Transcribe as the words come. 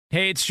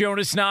Hey, it's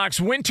Jonas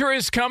Knox. Winter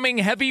is coming.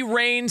 Heavy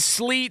rain,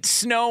 sleet,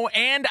 snow,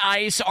 and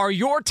ice. Are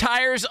your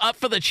tires up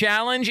for the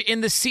challenge?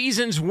 In the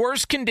season's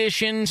worst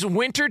conditions,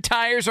 winter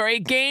tires are a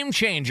game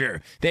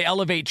changer. They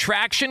elevate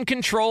traction,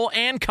 control,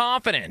 and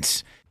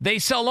confidence. They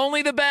sell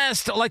only the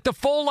best, like the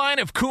full line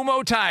of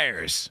Kumho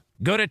tires.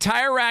 Go to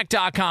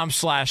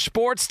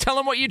TireRack.com/sports. Tell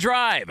them what you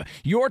drive.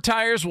 Your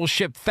tires will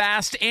ship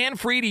fast and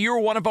free to you.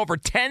 One of over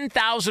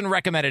 10,000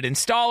 recommended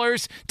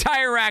installers.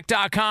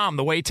 TireRack.com,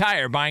 the way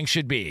tire buying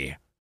should be.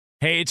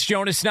 Hey, it's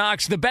Jonas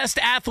Knox. The best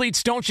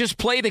athletes don't just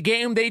play the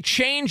game, they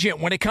change it.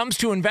 When it comes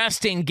to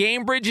investing,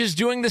 GameBridge is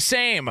doing the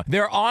same.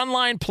 Their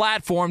online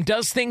platform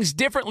does things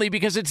differently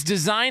because it's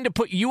designed to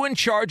put you in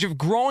charge of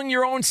growing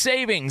your own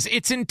savings.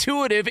 It's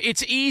intuitive,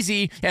 it's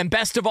easy, and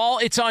best of all,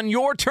 it's on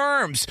your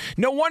terms.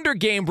 No wonder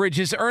GameBridge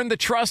has earned the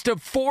trust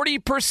of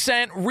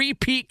 40%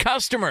 repeat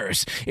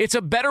customers. It's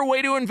a better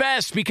way to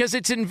invest because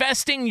it's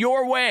investing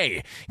your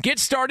way. Get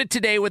started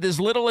today with as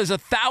little as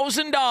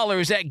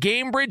 $1,000 at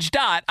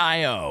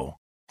GameBridge.io.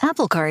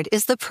 Apple Card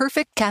is the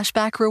perfect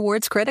cashback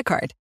rewards credit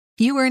card.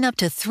 You earn up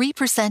to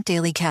 3%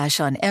 daily cash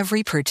on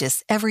every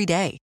purchase every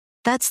day.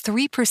 That's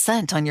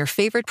 3% on your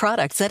favorite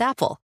products at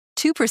Apple,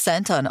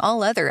 2% on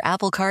all other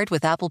Apple Card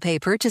with Apple Pay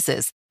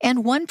purchases,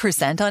 and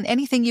 1% on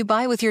anything you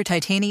buy with your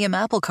titanium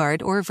Apple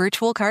Card or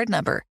virtual card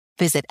number.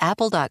 Visit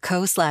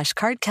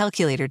apple.co/card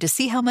calculator to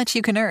see how much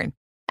you can earn.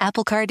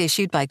 Apple Card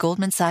issued by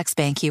Goldman Sachs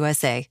Bank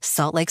USA,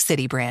 Salt Lake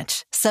City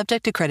branch.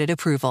 Subject to credit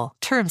approval.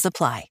 Terms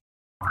apply.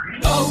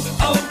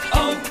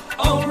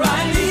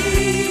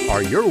 O'Reilly.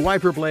 Are your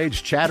wiper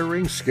blades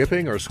chattering,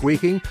 skipping, or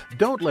squeaking?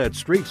 Don't let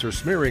streaks or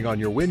smearing on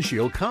your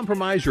windshield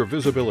compromise your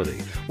visibility.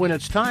 When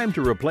it's time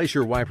to replace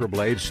your wiper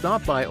blades,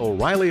 stop by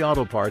O'Reilly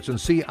Auto Parts and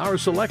see our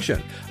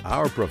selection.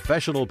 Our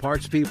professional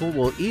parts people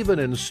will even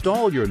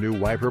install your new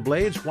wiper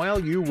blades while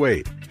you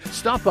wait.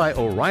 Stop by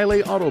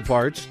O'Reilly Auto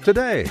Parts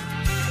today.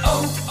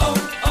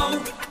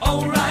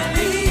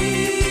 O'Reilly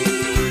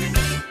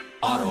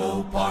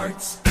Auto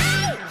Parts.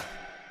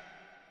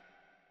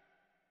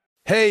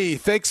 Hey,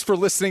 thanks for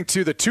listening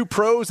to the Two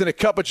Pros and a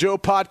Cup of Joe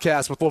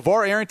podcast with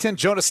LeVar Arrington,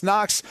 Jonas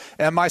Knox,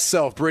 and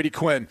myself, Brady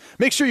Quinn.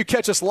 Make sure you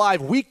catch us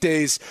live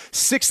weekdays,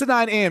 6 to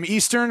 9 a.m.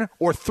 Eastern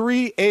or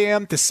 3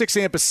 a.m. to 6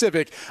 a.m.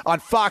 Pacific on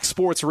Fox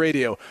Sports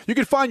Radio. You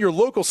can find your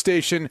local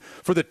station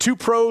for the Two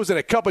Pros and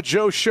a Cup of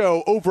Joe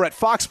show over at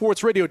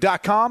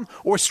foxsportsradio.com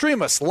or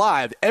stream us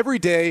live every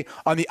day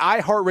on the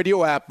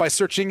iHeartRadio app by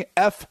searching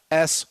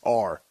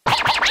FSR.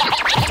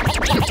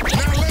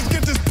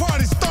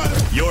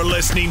 You're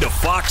listening to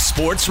Fox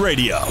Sports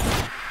Radio.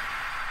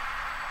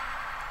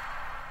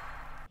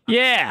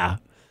 Yeah.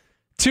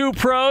 Two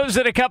Pros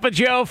and a Cup of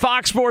Joe,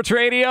 Fox Sports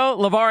Radio.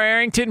 LeVar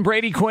Arrington,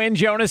 Brady Quinn,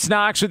 Jonas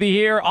Knox with you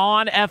here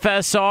on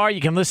FSR.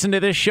 You can listen to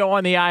this show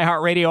on the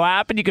iHeartRadio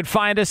app, and you can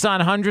find us on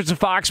hundreds of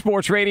Fox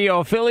Sports Radio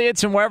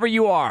affiliates and wherever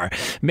you are,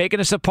 making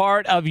us a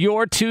part of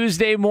your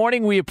Tuesday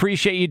morning. We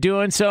appreciate you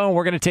doing so, and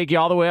we're going to take you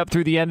all the way up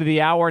through the end of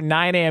the hour,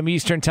 9 a.m.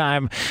 Eastern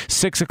Time,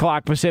 6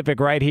 o'clock Pacific,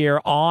 right here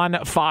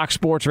on Fox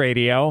Sports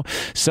Radio.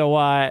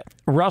 So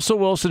Russell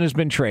Wilson has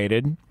been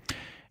traded.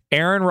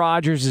 Aaron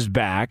Rodgers is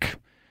back.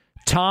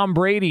 Tom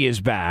Brady is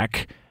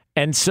back.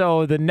 And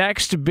so the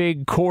next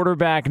big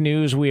quarterback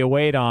news we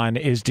await on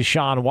is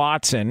Deshaun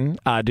Watson.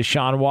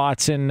 Deshaun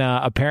Watson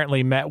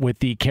apparently met with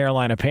the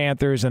Carolina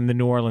Panthers and the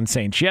New Orleans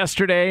Saints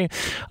yesterday.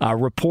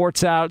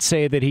 Reports out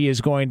say that he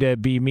is going to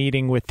be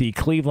meeting with the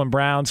Cleveland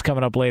Browns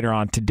coming up later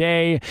on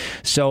today.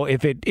 So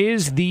if it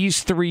is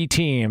these three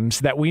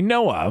teams that we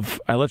know of,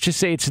 let's just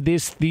say it's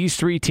these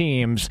three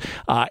teams,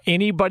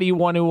 anybody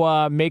want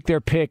to make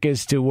their pick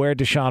as to where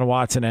Deshaun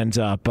Watson ends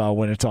up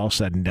when it's all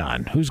said and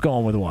done? Who's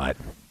going with what?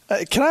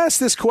 Can I ask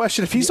this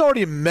question? If he's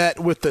already met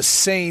with the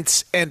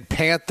Saints and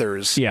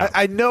Panthers,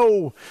 I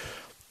know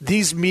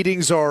these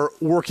meetings are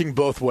working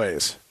both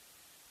ways.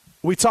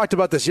 We talked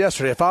about this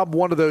yesterday. If I'm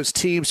one of those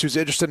teams who's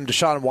interested in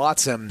Deshaun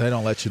Watson, they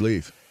don't let you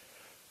leave.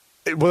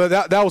 Well,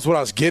 that was what I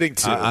was getting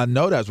to. I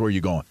know that's where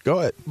you're going. Go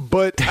ahead.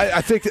 But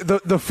I think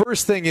the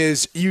first thing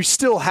is you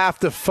still have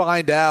to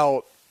find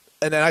out,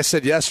 and I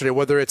said yesterday,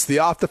 whether it's the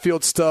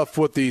off-the-field stuff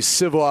with the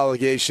civil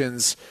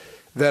allegations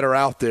that are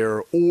out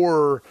there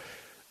or –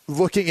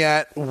 looking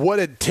at what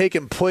had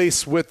taken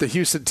place with the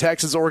Houston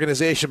Texans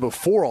organization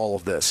before all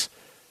of this.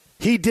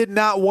 He did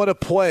not want to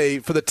play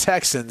for the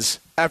Texans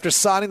after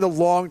signing the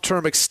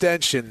long-term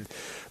extension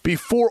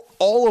before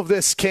all of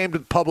this came to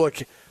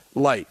public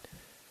light.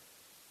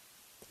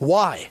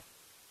 Why?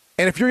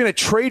 And if you're going to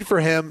trade for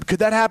him, could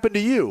that happen to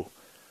you?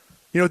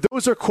 You know,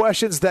 those are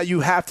questions that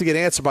you have to get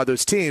answered by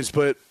those teams.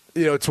 But,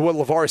 you know, to what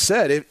LeVar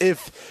said,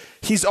 if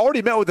he's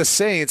already met with the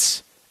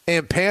Saints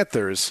and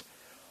Panthers –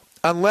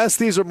 unless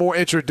these are more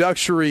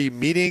introductory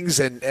meetings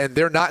and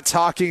they're not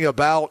talking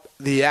about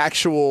the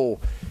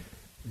actual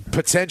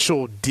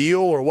potential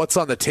deal or what's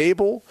on the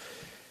table,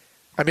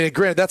 I mean,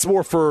 granted, that's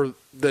more for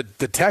the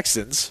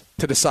Texans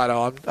to decide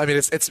on. I mean,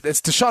 it's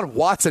Deshaun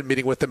Watson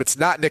meeting with them. It's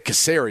not Nick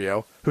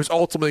Caserio, who's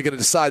ultimately going to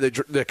decide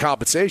the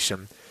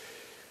compensation.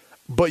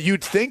 But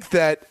you'd think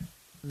that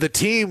the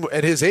team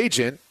and his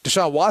agent,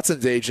 Deshaun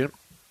Watson's agent,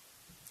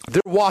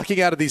 they're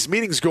walking out of these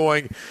meetings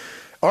going,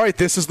 all right,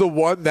 this is the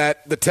one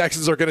that the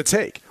Texans are going to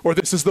take, or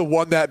this is the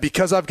one that,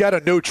 because I've got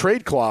a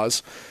no-trade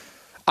clause,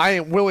 I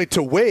am willing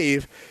to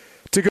waive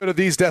to go to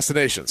these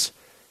destinations.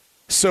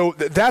 So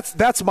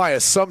that's my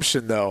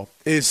assumption, though,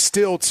 is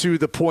still to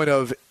the point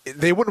of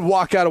they wouldn't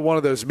walk out of one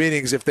of those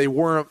meetings if they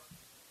weren't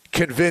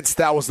convinced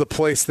that was the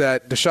place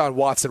that Deshaun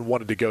Watson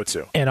wanted to go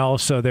to. And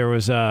also there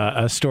was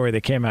a story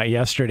that came out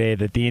yesterday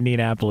that the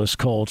Indianapolis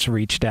Colts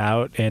reached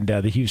out and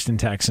the Houston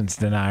Texans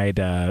denied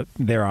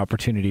their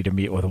opportunity to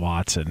meet with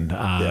Watson.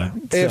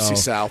 AFC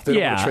South. They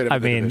don't want to trade him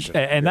in the division.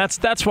 And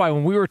that's why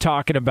when we were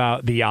talking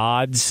about the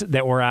odds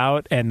that were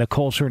out and the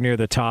Colts were near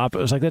the top, it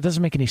was like, that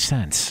doesn't make any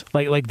sense.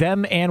 Like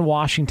them and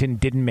Washington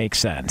didn't make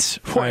sense.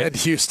 Right? And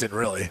Houston,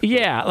 really.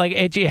 Yeah,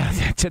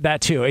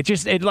 that too.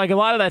 It like a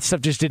lot of that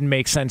stuff just didn't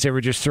make sense. They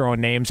were just throwing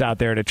names out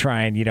there to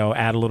try and,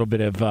 add a little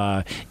bit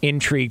of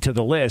intrigue to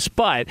the list.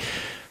 But,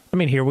 I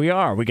mean, here we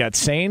are. We got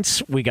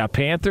Saints. We got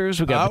Panthers.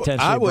 We got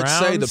potentially I would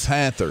Browns. say the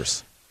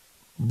Panthers.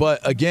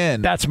 But,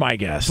 again. That's my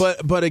guess.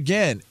 But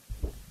again,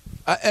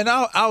 and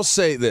I'll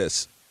say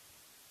this.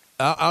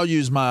 I'll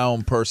use my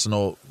own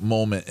personal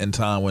moment in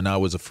time when I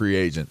was a free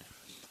agent.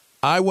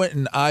 I went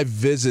and I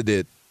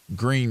visited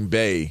Green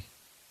Bay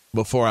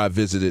before I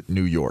visited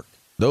New York.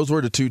 Those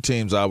were the two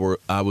teams I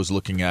was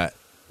looking at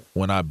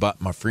when I bought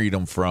my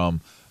freedom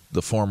from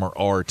the former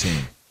R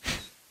team.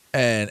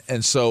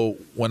 And so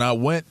when I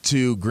went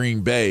to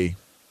Green Bay,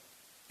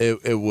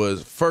 it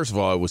was, first of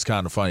all, it was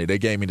kind of funny. They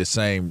gave me the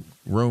same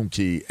room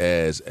key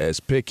as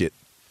Pickett.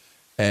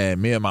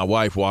 And me and my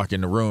wife walk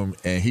in the room,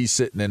 and he's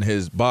sitting in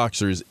his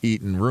boxers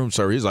eating room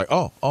service. He's like,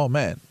 oh,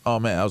 man.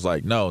 I was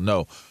like,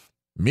 no,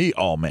 me,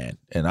 all man.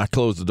 And I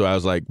closed the door. I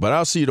was like, but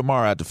I'll see you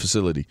tomorrow at the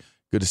facility.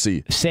 Good to see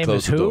you. Same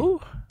Close as the who?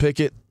 door.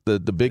 Pickett, the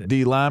big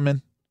D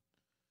lineman.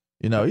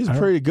 He's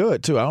pretty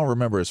good, too. I don't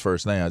remember his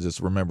first name. I just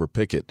remember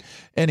Pickett.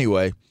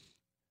 Anyway,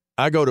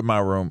 I go to my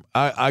room.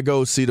 I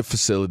go see the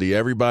facility.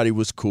 Everybody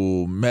was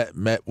cool.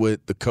 Met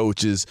with the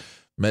coaches,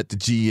 met the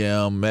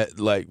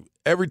GM,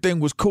 everything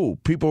was cool.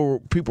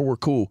 People were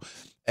cool.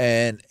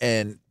 And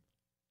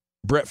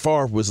Brett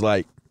Favre was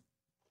like,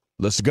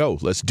 let's go.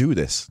 Let's do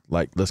this.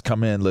 Let's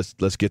come in.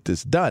 Let's get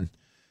this done.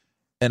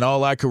 And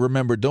all I could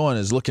remember doing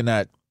is looking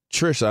at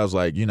Trish. I was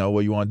like,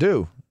 what you want to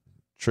do?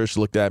 Trish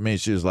looked at me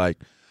and she was like,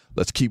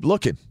 let's keep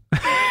looking.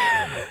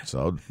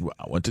 So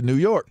I went to New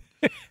York,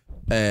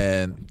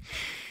 and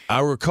I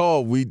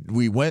recall we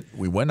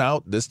went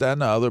out, this, that,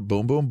 and the other,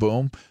 boom, boom,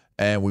 boom,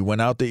 and we went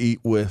out to eat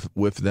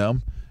with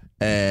them,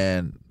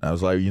 and I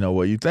was like,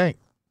 what do you think?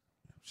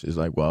 She's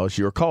like, well, it's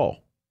your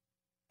call.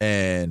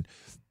 And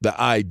the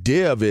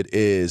idea of it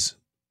is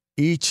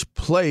each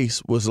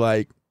place was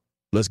like,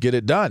 let's get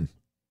it done.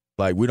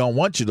 Like, we don't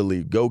want you to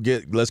leave.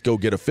 Let's go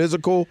get a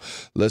physical.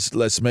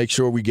 Let's make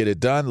sure we get it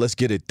done. Let's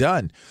get it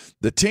done.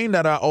 The team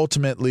that I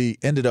ultimately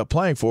ended up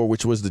playing for,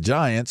 which was the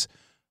Giants,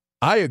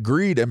 I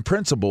agreed in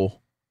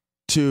principle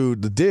to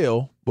the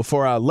deal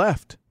before I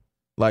left.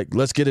 Like,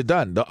 let's get it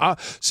done.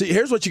 See,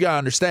 here's what you got to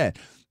understand.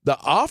 The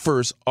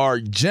offers are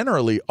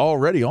generally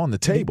already on the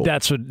table.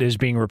 That's what is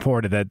being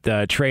reported,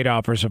 that trade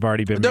offers have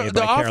already been made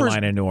by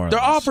Carolina and New Orleans.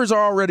 The offers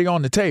are already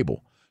on the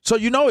table. So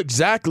you know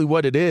exactly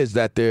what it is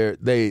that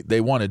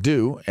they want to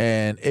do,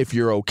 and if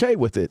you're okay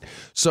with it.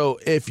 So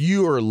if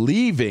you are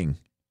leaving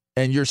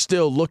and you're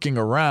still looking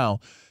around,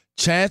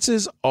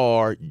 chances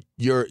are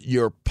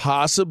you're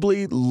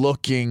possibly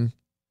looking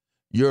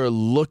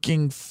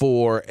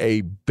for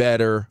a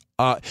better.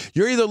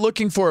 You're either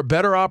looking for a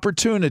better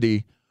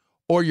opportunity,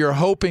 or you're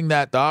hoping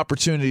that the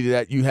opportunity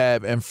that you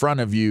have in front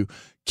of you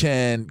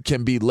can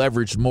be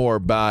leveraged more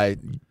by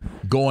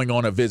going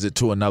on a visit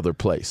to another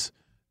place.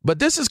 But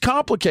this is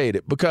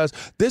complicated because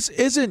this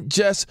isn't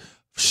just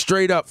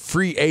straight up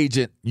free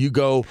agent. You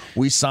go,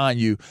 we sign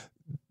you.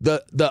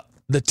 The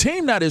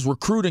team that is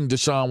recruiting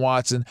Deshaun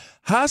Watson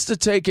has to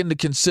take into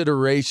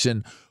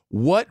consideration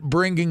what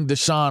bringing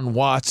Deshaun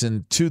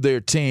Watson to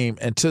their team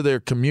and to their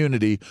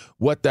community,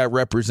 what that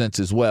represents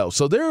as well.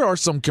 So there are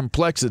some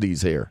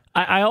complexities here.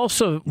 I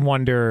also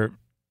wonder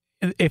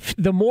if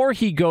the more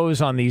he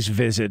goes on these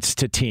visits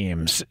to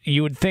teams,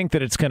 you would think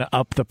that it's going to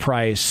up the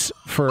price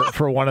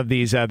for one of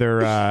these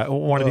other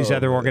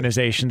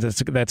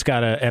organizations that's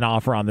got an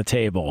offer on the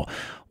table.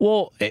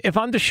 Well, if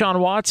I'm Deshaun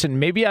Watson,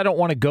 maybe I don't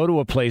want to go to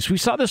a place. We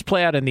saw this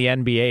play out in the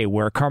NBA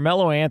where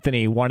Carmelo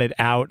Anthony wanted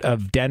out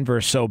of Denver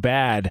so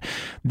bad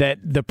that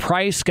the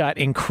price got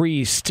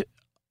increased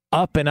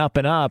up and up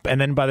and up,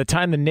 and then by the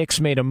time the Knicks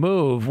made a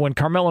move, when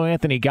Carmelo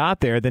Anthony got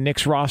there, the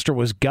Knicks roster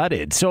was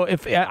gutted. So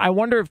I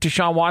wonder if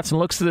Deshaun Watson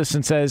looks at this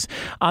and says,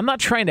 I'm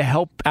not trying to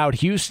help out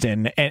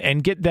Houston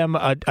and get them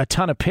a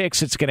ton of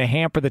picks. It's going to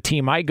hamper the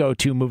team I go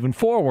to moving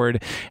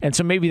forward. And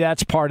so maybe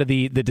that's part of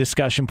the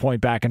discussion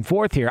point back and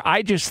forth here.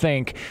 I just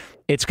think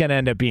it's going to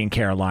end up being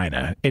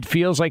Carolina. It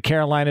feels like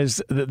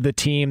Carolina's the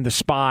team, the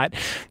spot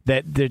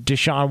that the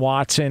Deshaun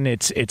Watson.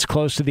 It's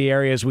close to the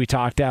areas we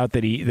talked out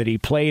that he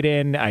played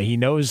in. He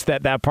knows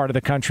that part of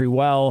the country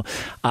well.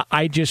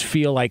 I just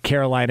feel like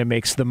Carolina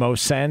makes the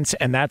most sense,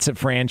 and that's a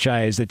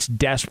franchise that's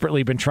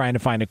desperately been trying to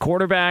find a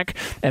quarterback,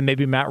 and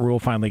maybe Matt Rule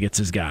finally gets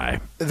his guy.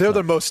 They're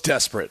the most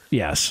desperate.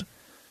 Yes.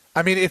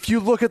 I mean, if you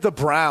look at the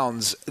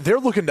Browns, they're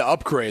looking to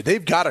upgrade.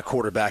 They've got a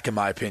quarterback, in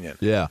my opinion.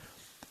 Yeah.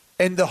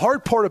 And the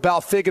hard part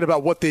about thinking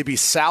about what they'd be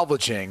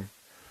salvaging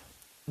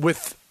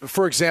with,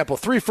 for example,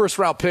 3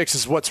 first-round picks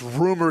is what's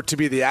rumored to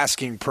be the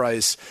asking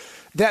price.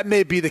 That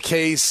may be the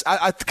case.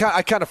 I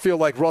kind of feel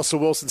like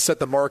Russell Wilson set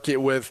the market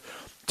with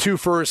 2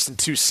 firsts and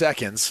 2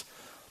 seconds.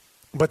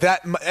 But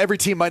that every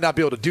team might not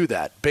be able to do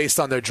that based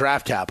on their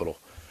draft capital.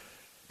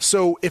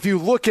 So if you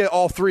look at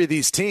all 3 of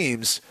these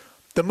teams,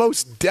 the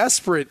most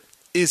desperate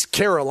is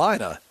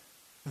Carolina.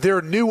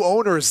 Their new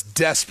owner is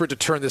desperate to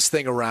turn this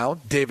thing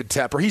around, David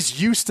Tepper. He's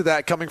used to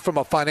that coming from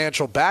a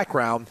financial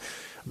background,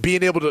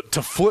 being able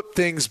to flip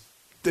things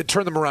and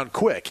turn them around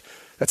quick.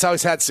 That's how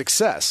he's had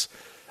success.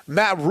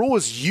 Matt Rule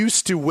is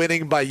used to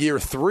winning by year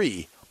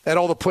 3 at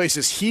all the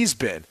places he's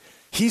been.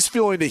 He's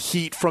feeling the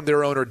heat from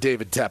their owner,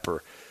 David Tepper.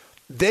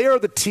 They are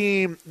the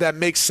team that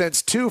makes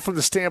sense, too, from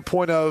the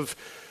standpoint of,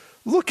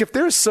 look, if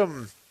there's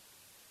some –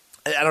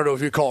 I don't know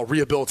if you call it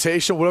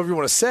rehabilitation, whatever you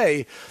want to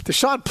say.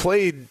 Deshaun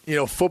played,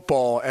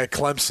 football at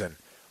Clemson,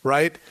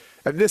 right?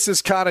 And this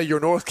is kind of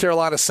your North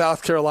Carolina,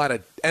 South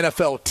Carolina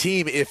NFL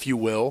team, if you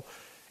will,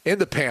 in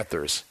the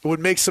Panthers. It would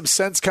make some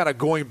sense kind of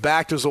going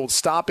back to his old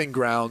stomping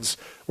grounds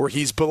where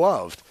he's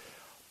beloved.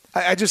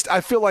 I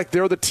feel like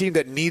they're the team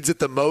that needs it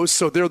the most,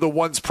 so they're the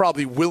ones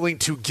probably willing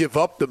to give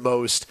up the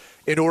most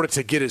in order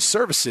to get his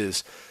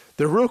services.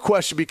 The real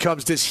question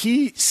becomes, does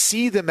he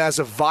see them as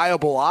a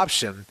viable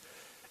option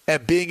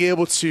and being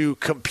able to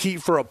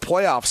compete for a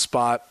playoff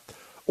spot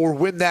or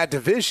win that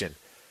division?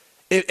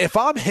 If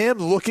I'm him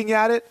looking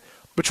at it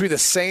between the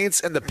Saints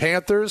and the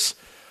Panthers,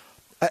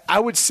 I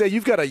would say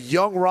you've got a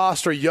young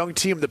roster, young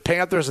team, the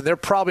Panthers, and they're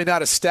probably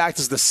not as stacked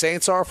as the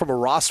Saints are from a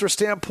roster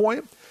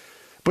standpoint.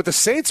 But the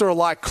Saints are a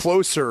lot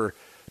closer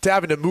to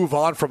having to move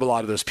on from a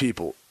lot of those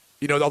people.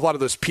 A lot of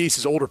those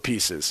pieces, older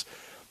pieces.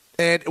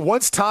 And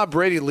once Tom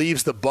Brady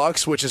leaves the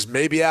Bucs, which is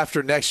maybe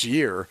after next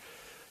year,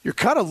 you're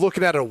kind of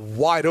looking at a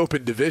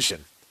wide-open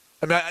division.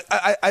 I mean,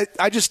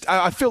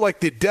 I feel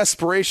like the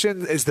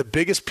desperation is the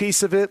biggest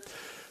piece of it,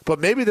 but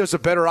maybe there's a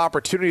better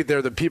opportunity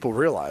there than people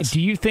realize. Do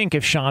you think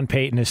if Sean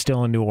Payton is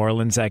still in New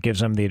Orleans, that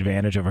gives them the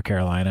advantage over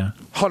Carolina?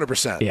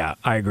 100%. Yeah,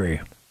 I agree.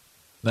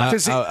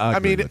 I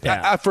mean,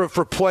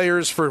 for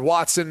players, for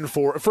Watson,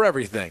 for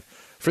everything,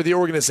 for the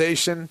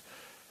organization,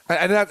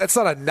 and that's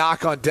not a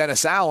knock on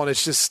Dennis Allen.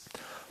 It's just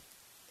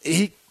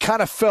he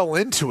kind of fell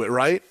into it,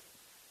 right?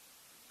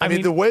 I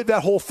mean, the way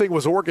that whole thing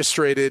was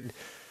orchestrated,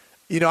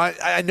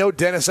 I know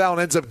Dennis Allen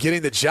ends up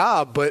getting the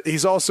job, but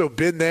he's also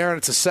been there, and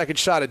it's a second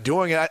shot at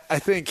doing it. I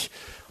think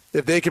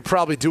if they could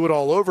probably do it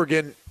all over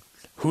again,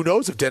 who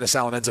knows if Dennis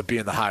Allen ends up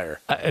being the hire?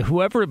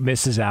 Whoever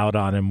misses out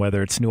on him,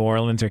 whether it's New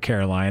Orleans or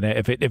Carolina,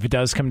 if it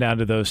does come down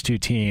to those 2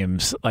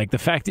 teams, like the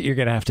fact that you're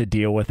going to have to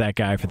deal with that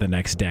guy for the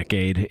next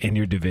decade in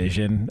your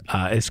division,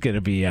 it's going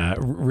to be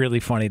really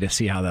funny to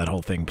see how that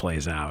whole thing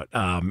plays out.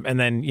 And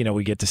then,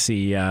 we get to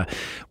see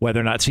whether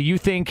or not. So you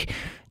think,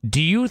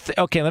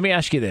 okay, let me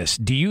ask you this.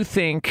 Do you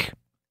think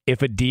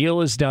if a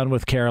deal is done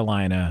with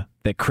Carolina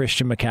that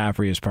Christian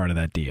McCaffrey is part of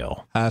that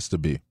deal? Has to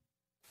be.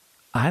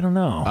 I don't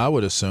know. I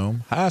would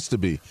assume has to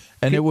be,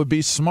 and it would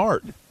be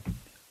smart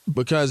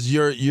because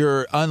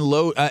you're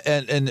unload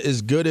and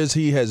as good as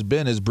he has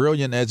been, as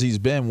brilliant as he's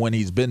been when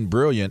he's been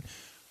brilliant,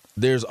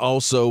 there's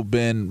also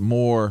been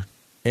more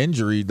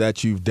injury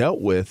that you've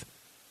dealt with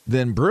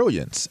than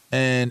brilliance.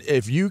 And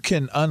if you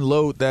can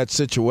unload that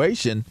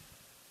situation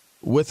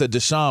with a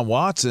Deshaun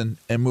Watson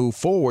and move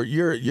forward,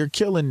 you're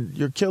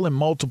killing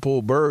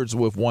multiple birds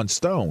with one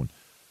stone.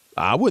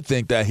 I would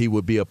think that he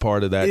would be a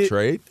part of that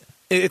trade.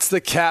 It's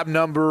the cap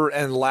number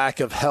and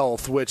lack of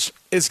health, which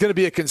is going to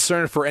be a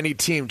concern for any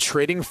team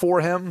trading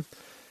for him.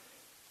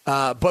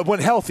 But when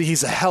healthy,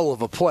 he's a hell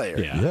of a player.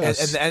 Yeah.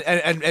 Yes.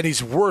 And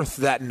he's worth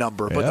that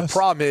number. But the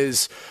problem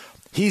is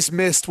he's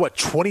missed,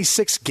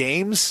 26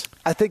 games,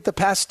 I think, the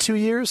past 2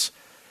 years?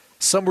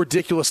 Some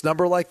ridiculous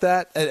number like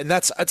that. And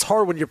that's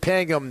hard when you're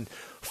paying him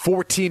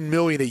 $14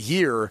 million a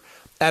year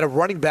at a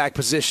running back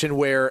position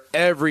where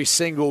every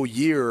single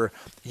year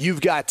you've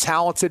got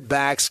talented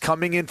backs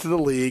coming into the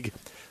league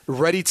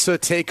ready to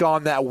take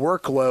on that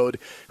workload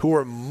who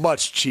are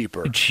much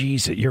cheaper.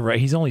 Jeez, you're right.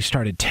 He's only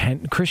started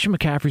 10. Christian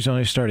McCaffrey's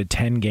only started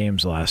 10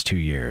 games the last 2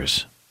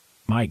 years.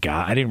 My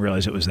God, I didn't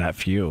realize it was that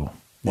few.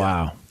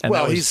 Wow. And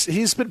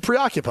he's been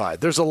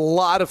preoccupied. There's a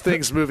lot of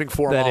things moving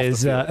for him off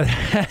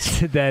the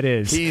field. That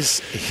is.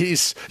 He's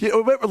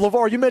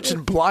LeVar, you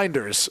mentioned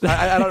blinders.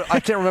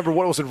 I can't remember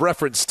what it was in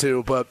reference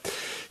to, but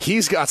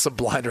he's got some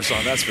blinders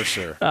on, that's for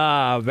sure.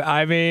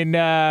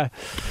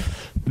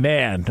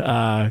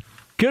 Man,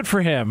 good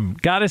for him.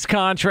 Got his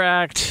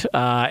contract,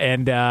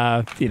 and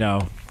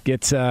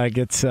Gets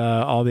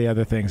all the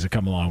other things that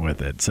come along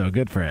with it. So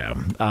good for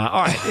him.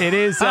 All right, it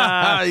is.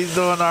 He's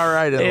doing all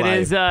right in It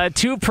life. is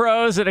Two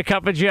Pros and a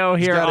Cup of Joe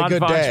here got a on good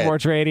Fox dad.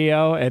 Sports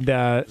Radio, and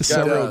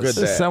real good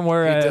dad.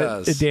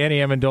 somewhere Danny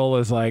Amendola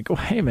is like,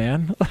 "Hey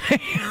man,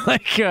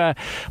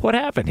 what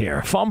happened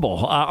here?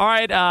 Fumble." All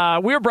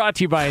right, we're brought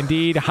to you by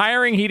Indeed.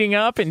 Hiring heating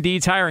up.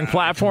 Indeed's hiring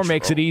platform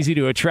makes it easy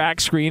to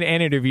attract, screen,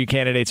 and interview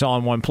candidates all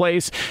in one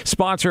place.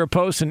 Sponsor a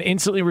post and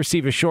instantly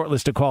receive a short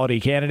list of quality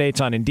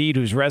candidates on Indeed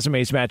whose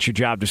resumes match your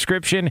job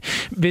description.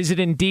 Visit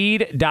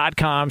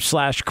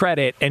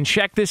Indeed.com/credit and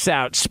check this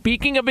out.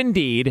 Speaking of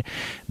Indeed,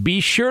 be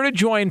sure to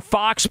join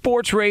Fox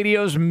Sports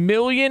Radio's $1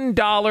 Million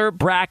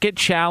Bracket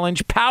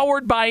Challenge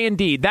powered by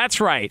Indeed.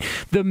 That's right,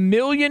 the $1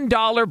 Million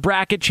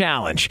Bracket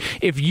Challenge.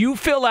 If you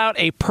fill out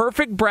a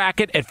perfect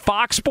bracket at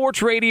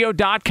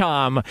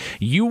foxsportsradio.com,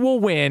 you will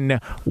win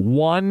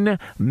 $1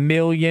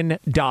 million.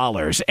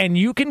 And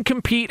you can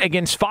compete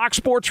against Fox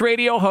Sports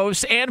Radio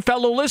hosts and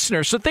fellow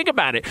listeners. So think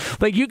about it.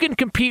 Like, you can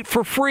compete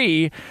for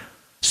free,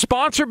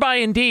 sponsored by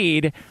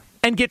Indeed,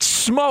 and get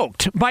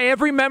smoked by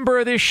every member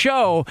of this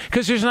show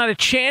because there's not a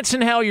chance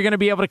in hell you're going to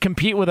be able to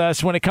compete with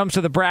us when it comes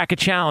to the bracket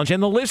challenge.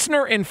 And the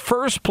listener in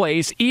first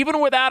place, even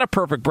without a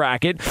perfect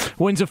bracket,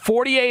 wins a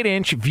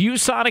 48-inch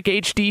ViewSonic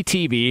HD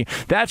TV.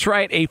 That's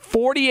right, a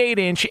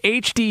 48-inch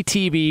HD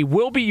TV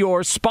will be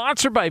yours,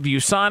 sponsored by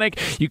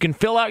ViewSonic. You can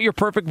fill out your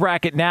perfect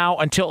bracket now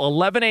until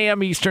 11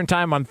 a.m. Eastern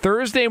Time on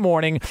Thursday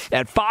morning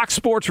at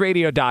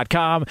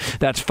foxsportsradio.com.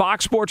 That's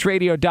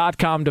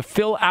foxsportsradio.com to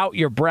fill out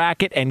your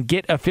bracket and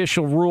get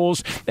official rules.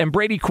 And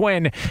Brady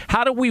Quinn,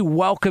 how do we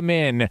welcome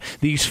in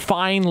these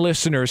fine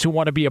listeners who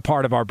want to be a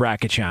part of our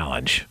bracket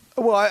challenge?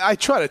 Well, I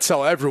try to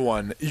tell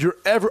everyone you're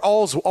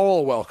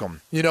all welcome.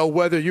 You know,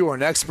 whether you are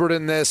an expert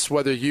in this,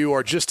 whether you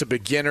are just a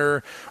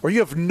beginner, or you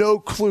have no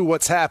clue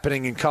what's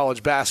happening in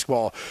college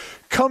basketball,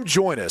 come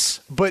join us.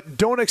 But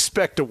don't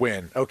expect to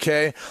win,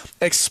 okay?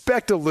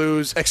 Expect to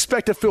lose.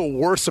 Expect to feel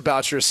worse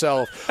about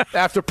yourself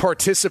after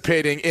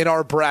participating in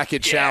our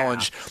bracket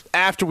challenge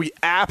after we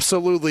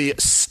absolutely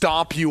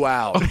stomp you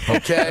out,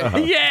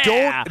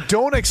 okay?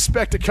 Don't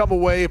expect to come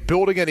away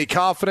building any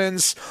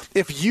confidence.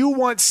 If you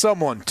want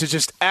someone to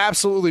just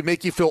absolutely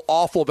make you feel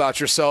awful about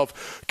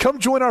yourself, come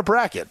join our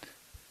bracket.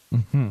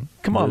 Mm-hmm.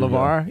 Come on,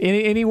 LeVar.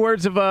 Any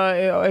words of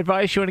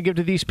advice you want to give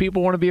to these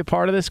people who want to be a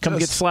part of this?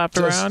 Get slapped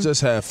around? Just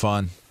have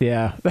fun.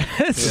 Yeah.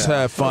 Just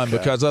have fun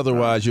because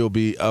otherwise you'll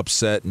be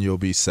upset and you'll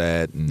be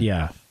sad. And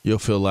you'll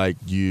feel like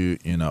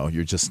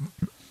you're just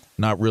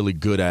not really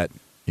good at,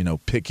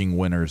 picking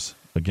winners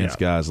against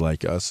guys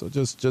like us. So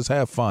just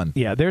have fun.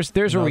 Yeah,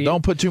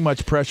 don't put too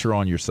much pressure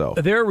on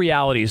yourself. There are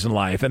realities in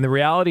life, and the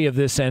reality of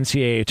this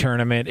NCAA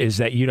tournament is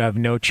that you have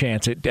no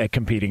chance at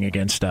competing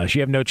against us.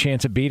 You have no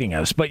chance of beating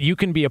us, but you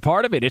can be a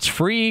part of it. It's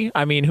free.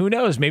 I mean, who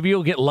knows? Maybe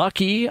you'll get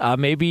lucky.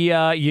 Maybe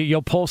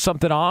you'll pull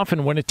something off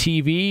and win a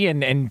TV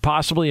and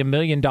possibly $1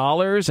 million,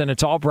 and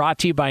it's all brought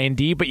to you by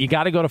Indeed, but you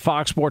got to go to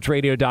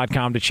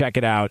foxsportsradio.com to check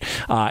it out,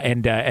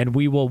 and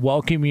we will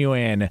welcome you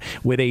in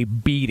with a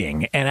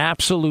beating, an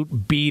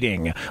absolute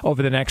beating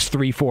over the next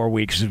 3-4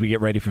 weeks as we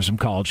get ready for some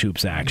college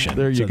hoops action.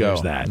 There you go.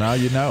 There's that. Now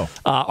you know.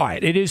 All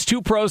right. It is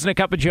Two Pros and a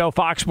Cup of Joe,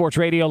 Fox Sports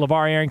Radio,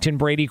 LeVar Arrington,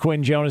 Brady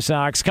Quinn, Jonas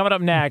Knox. Coming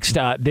up next,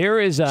 there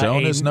is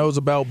Jonas knows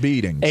about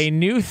beatings. A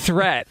new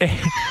threat.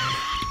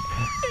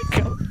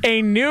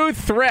 A new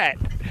threat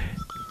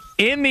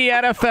in the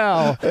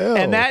NFL. Ew.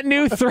 And that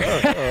new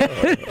threat,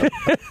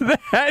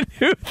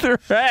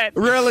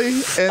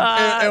 really?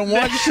 In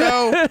one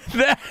show?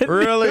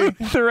 Really?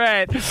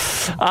 Threat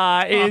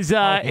is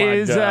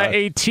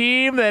a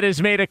team that has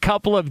made a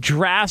couple of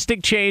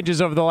drastic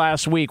changes over the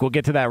last week. We'll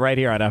get to that right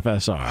here on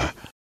FSR.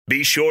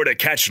 Be sure to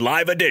catch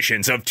live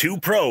editions of Two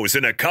Pros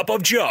and a Cup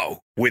of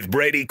Joe with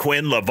Brady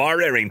Quinn,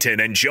 LeVar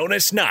Arrington, and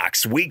Jonas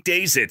Knox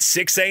weekdays at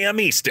 6 a.m.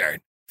 Eastern,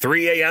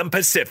 3 a.m.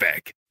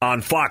 Pacific on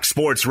Fox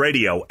Sports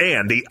Radio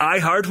and the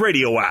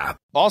iHeartRadio app.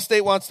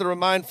 Allstate wants to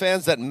remind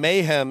fans that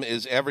mayhem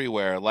is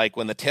everywhere, like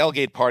when the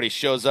tailgate party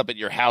shows up at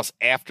your house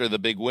after the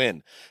big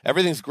win.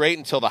 Everything's great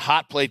until the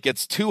hot plate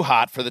gets too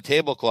hot for the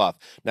tablecloth.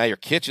 Now your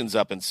kitchen's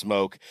up in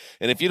smoke.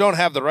 And if you don't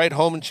have the right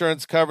home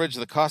insurance coverage,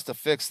 the cost to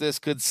fix this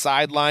could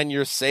sideline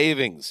your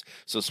savings.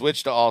 So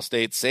switch to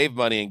Allstate, save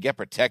money, and get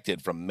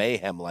protected from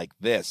mayhem like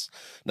this.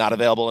 Not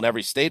available in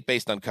every state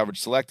based on coverage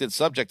selected,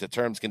 subject to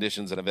terms,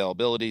 conditions, and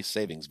availability.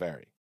 Savings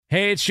vary.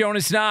 Hey, it's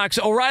Jonas Knox.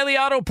 O'Reilly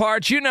Auto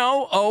Parts,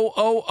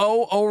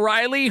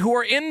 O'Reilly, who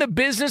are in the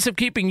business of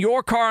keeping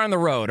your car on the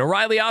road.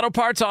 O'Reilly Auto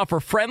Parts offer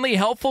friendly,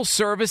 helpful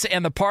service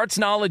and the parts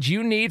knowledge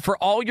you need for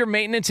all your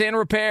maintenance and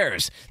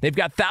repairs. They've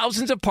got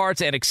thousands of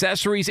parts and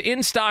accessories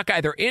in stock,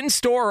 either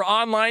in-store or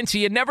online, so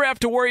you never have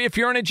to worry if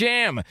you're in a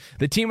jam.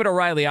 The team at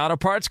O'Reilly Auto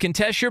Parts can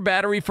test your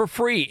battery for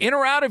free, in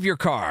or out of your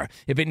car.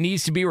 If it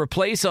needs to be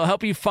replaced, they'll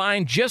help you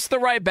find just the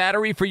right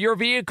battery for your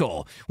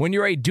vehicle. When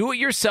you're a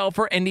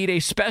do-it-yourselfer and need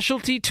a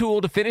specialty tool tool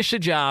to finish the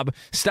job,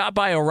 stop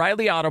by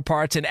O'Reilly Auto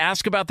Parts and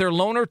ask about their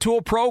loaner tool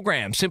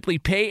program. Simply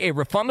pay a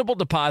refundable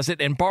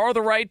deposit and borrow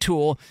the right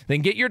tool,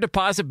 then get your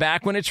deposit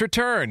back when it's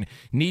returned.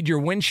 Need your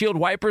windshield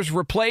wipers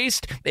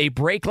replaced, a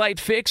brake light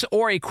fix,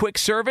 or a quick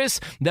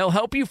service? They'll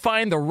help you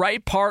find the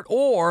right part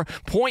or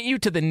point you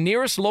to the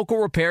nearest local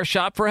repair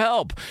shop for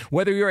help.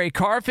 Whether you're a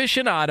car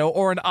aficionado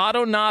or an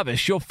auto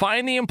novice, you'll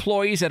find the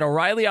employees at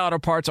O'Reilly Auto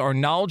Parts are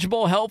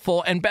knowledgeable,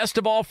 helpful, and best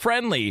of all,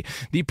 friendly.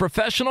 The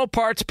professional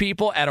parts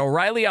people at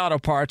O'Reilly Auto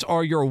Parts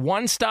are your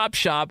one-stop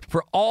shop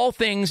for all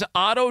things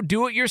auto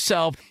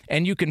do-it-yourself,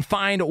 and you can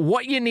find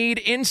what you need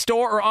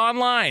in-store or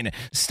online.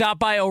 Stop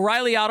by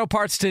O'Reilly Auto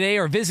Parts today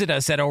or visit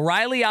us at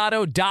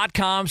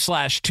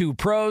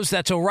O'ReillyAuto.com/2pros.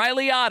 That's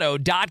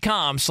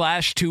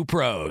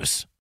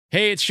O'ReillyAuto.com/2pros.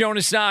 Hey, it's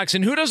Jonas Knox,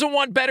 and who doesn't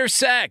want better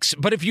sex?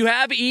 But if you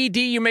have ED,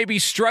 you may be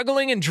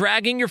struggling and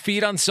dragging your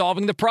feet on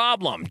solving the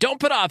problem.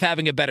 Don't put off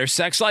having a better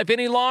sex life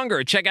any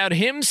longer. Check out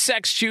Hims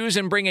Sex Chews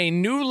and bring a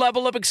new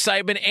level of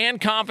excitement and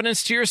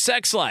confidence to your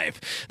sex life.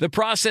 The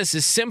process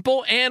is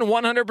simple and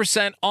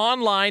 100%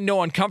 online,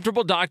 no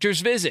uncomfortable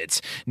doctor's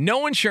visits.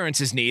 No insurance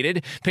is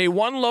needed. Pay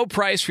one low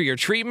price for your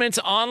treatments,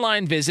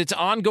 online visits,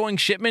 ongoing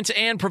shipments,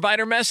 and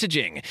provider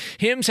messaging.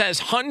 Hims has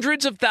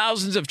hundreds of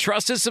thousands of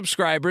trusted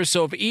subscribers,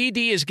 so if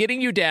ED is getting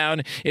you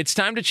down, it's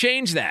time to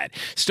change that.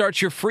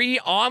 Start your free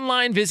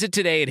online visit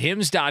today at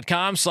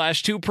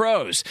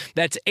hims.com/2pros.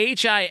 That's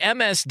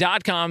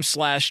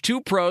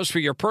HIMS.com/2pros for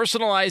your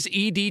personalized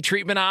ED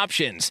treatment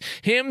options.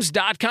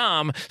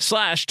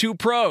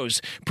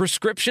 hims.com/2pros.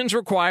 Prescriptions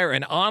require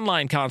an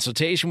online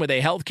consultation with a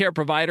healthcare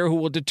provider who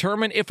will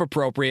determine if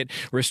appropriate.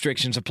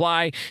 Restrictions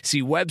apply.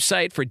 See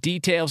website for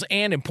details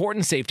and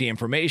important safety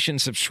information.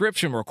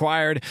 Subscription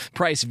required.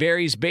 Price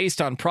varies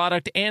based on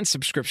product and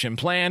subscription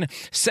plan.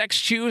 Sex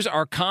Chews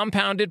are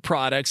compounded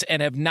products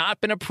and have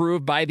not been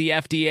approved by the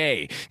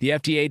FDA. The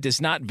FDA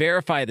does not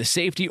verify the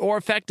safety or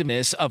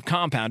effectiveness of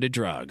compounded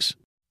drugs.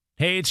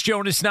 Hey, it's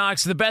Jonas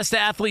Knox. The best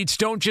athletes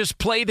don't just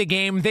play the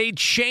game, they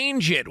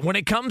change it. When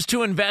it comes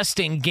to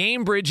investing,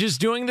 GameBridge is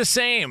doing the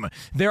same.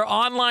 Their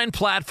online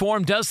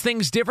platform does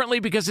things differently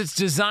because it's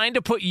designed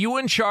to put you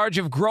in charge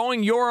of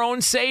growing your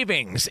own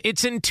savings.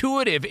 It's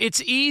intuitive,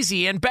 it's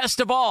easy, and best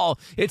of all,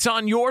 it's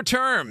on your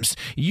terms.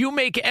 You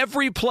make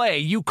every play,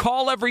 you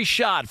call every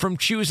shot, from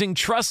choosing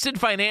trusted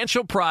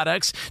financial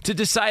products to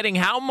deciding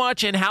how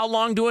much and how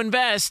long to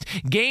invest.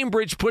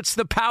 GameBridge puts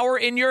the power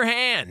in your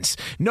hands.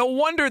 No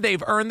wonder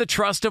they've earned the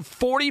trust of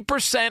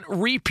 40%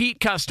 repeat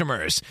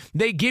customers.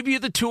 They give you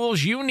the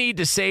tools you need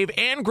to save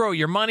and grow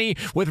your money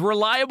with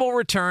reliable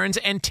returns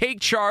and take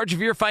charge of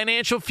your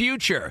financial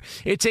future.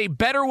 It's a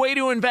better way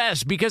to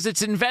invest because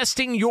it's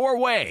investing your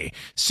way.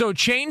 So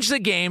change the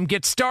game.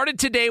 Get started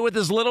today with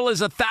as little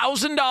as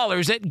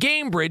 $1,000 at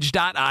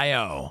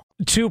GameBridge.io.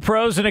 Two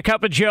pros and a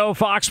cup of Joe,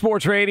 Fox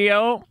Sports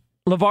Radio.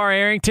 LeVar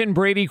Arrington,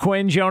 Brady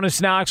Quinn,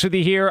 Jonas Knox with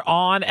you here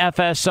on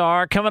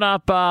FSR. Coming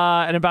up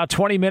in about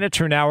 20 minutes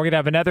from now, we're going to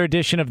have another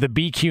edition of the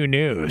BQ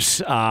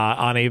News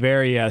on a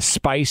very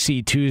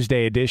spicy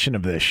Tuesday edition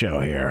of this show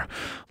here.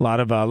 A lot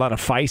of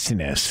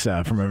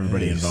feistiness from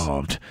everybody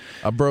involved.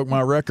 I broke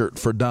my record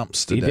for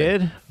dumps today. You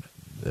did?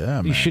 Yeah,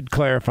 man. You should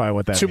clarify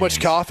what that means. Too much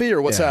coffee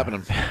or what's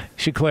happening? You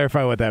should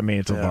clarify what that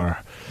means, LeVar.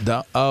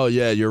 Oh,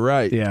 yeah, you're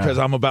right. Because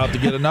I'm about to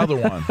get another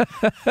one.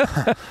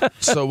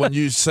 So when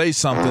you say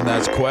something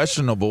that's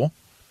questionable,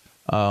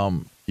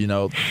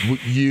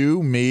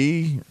 you,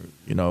 me,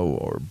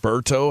 or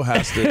Berto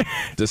has to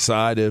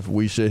decide if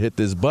we should hit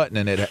this button,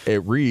 and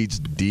it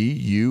reads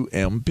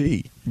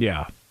DUMP.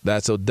 Yeah.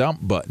 That's a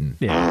dump button.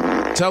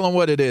 Yeah. Tell them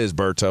what it is,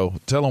 Berto.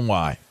 Tell them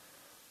why.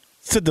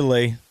 It's a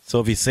delay.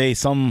 So if you say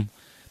something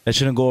that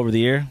shouldn't go over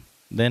the air,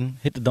 then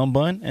hit the dump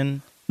button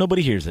and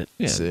nobody hears it.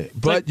 Yeah.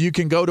 But you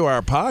can go to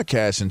our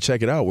podcast and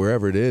check it out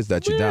wherever it is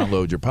that you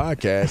download your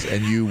podcast,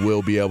 and you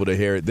will be able to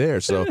hear it there.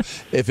 So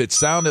if it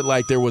sounded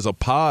like there was a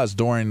pause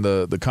during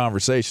the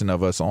conversation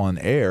of us on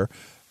air,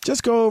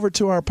 just go over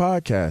to our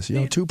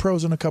podcast. Two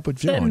pros and a cup of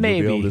Joe, and you'll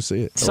be able to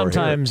see it.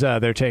 Sometimes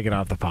they're taking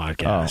off the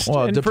podcast. Oh,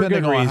 well, and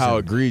depending on how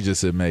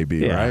egregious it may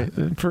be, right?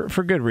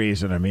 For good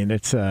reason. I mean,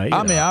 it's. I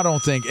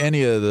don't think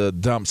any of the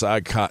dumps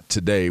I caught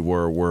today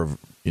were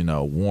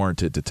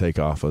warranted to take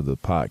off of the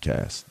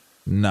podcast.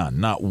 None,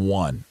 not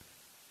one.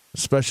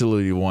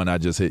 Especially the one I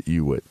just hit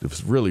you with. It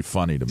was really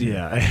funny to me.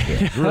 Yeah.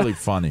 It was really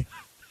funny.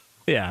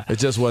 Yeah. It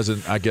just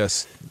wasn't, I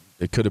guess,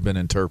 it could have been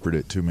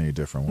interpreted too many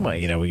different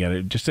ways. Well, we got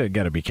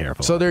to be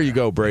careful. So there you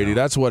go, Brady.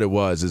 That's what it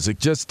was.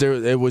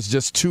 It was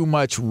just too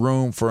much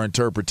room for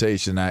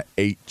interpretation at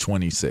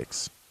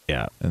 8:26.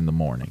 Yeah. In the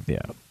morning. Yeah.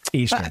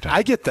 Eastern time.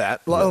 I get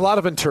that. A lot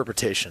of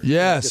interpretation.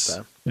 Yes. I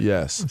get that.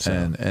 Yes.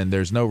 So. And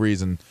there's no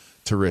reason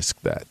to risk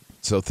that.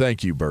 So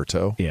thank you,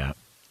 Berto. Yeah.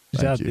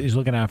 He's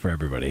looking out for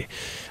everybody.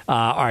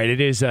 All right, it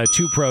is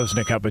Two Pros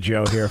and a Cup of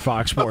Joe here,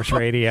 Fox Sports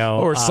Radio.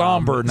 Or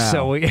somber now.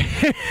 So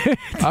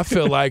I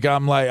feel like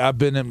I've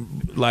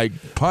been like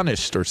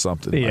punished or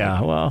something.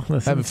 Yeah, well,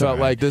 haven't felt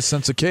like this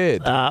since a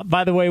kid.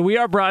 By the way, we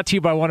are brought to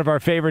you by one of our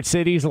favorite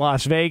cities,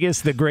 Las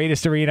Vegas, the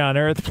greatest arena on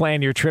earth.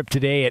 Plan your trip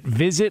today at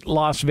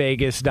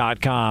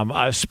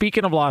visitlasvegas.com.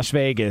 Speaking of Las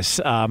Vegas,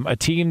 a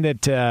team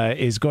that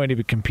is going to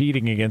be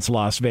competing against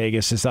Las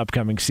Vegas this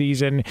upcoming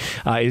season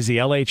is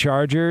the LA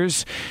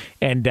Chargers.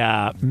 And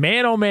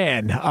man, oh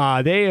man,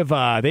 they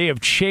have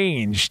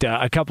changed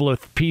a couple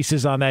of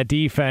pieces on that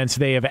defense.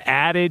 They have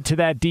added to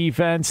that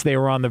defense. They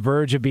were on the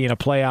verge of being a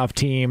playoff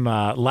team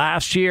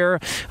last year.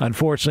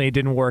 Unfortunately, it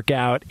didn't work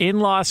out in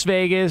Las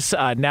Vegas.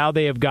 Now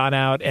they have gone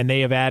out and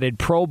they have added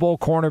Pro Bowl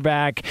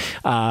cornerback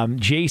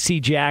J.C.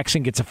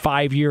 Jackson gets a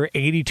 5-year,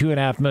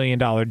 $82.5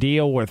 million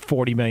deal worth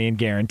 $40 million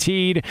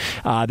guaranteed.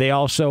 They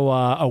also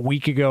a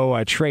week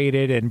ago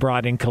traded and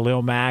brought in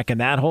Khalil Mack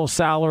and that whole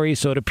salary.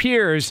 So it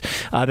appears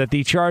that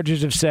the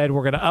Chargers have said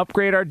we're going to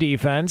upgrade our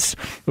defense.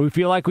 We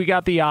feel like we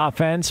got the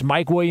offense.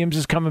 Mike Williams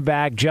is coming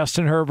back.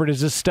 Justin Herbert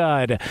is a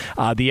stud.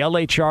 The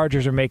LA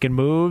Chargers are making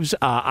moves.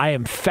 I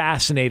am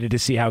fascinated to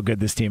see how good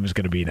this team is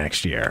going to be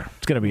next year.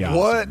 It's going to be awesome.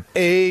 What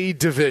a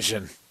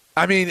division.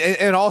 I mean,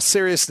 in all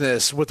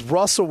seriousness, with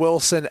Russell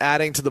Wilson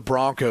adding to the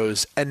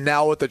Broncos and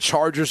now what the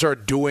Chargers are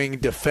doing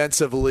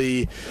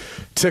defensively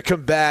to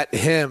combat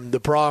him,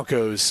 the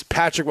Broncos,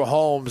 Patrick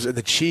Mahomes, and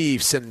the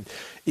Chiefs, and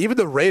even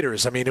the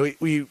Raiders. I mean,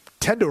 we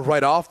tend to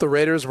write off the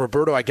Raiders and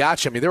Roberto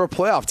Agachi. I mean, they were a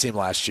playoff team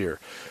last year.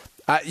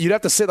 You'd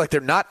have to say, like,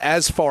 they're not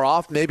as far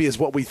off maybe as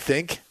what we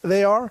think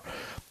they are.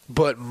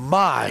 But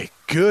my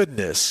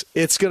goodness,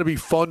 it's going to be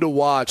fun to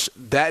watch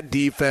that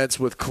defense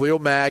with Khalil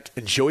Mack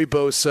and Joey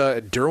Bosa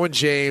and Derwin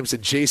James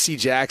and J.C.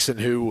 Jackson,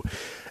 who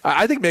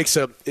I think makes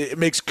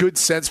good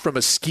sense from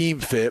a scheme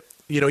fit.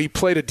 You know, he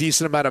played a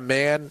decent amount of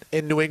man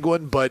in New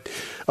England, but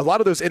a lot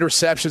of those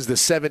interceptions, the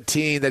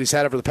 17 that he's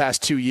had over the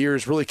past 2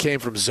 years, really came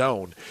from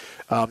zone.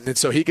 And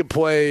so he can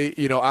play,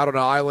 you know, out on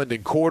an island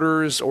in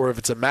quarters, or if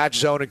it's a match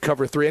zone in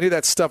cover 3, any of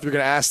that stuff you're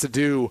going to ask to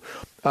do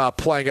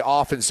playing it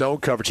off in zone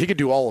coverage, he can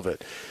do all of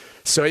it.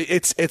 So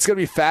it's going to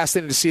be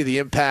fascinating to see the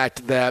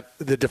impact that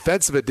the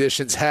defensive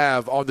additions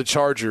have on the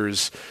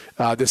Chargers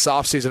this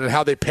offseason and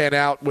how they pan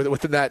out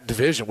within that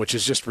division, which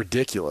is just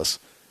ridiculous.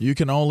 You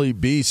can only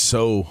be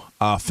so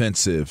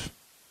offensive.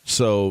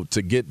 So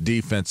to get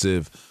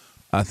defensive,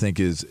 I think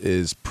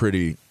is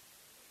pretty.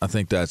 I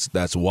think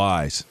that's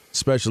wise,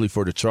 especially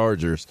for the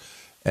Chargers.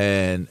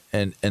 And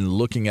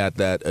looking at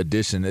that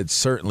addition, it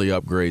certainly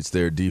upgrades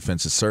their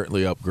defense. It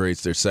certainly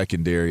upgrades their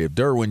secondary. If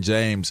Derwin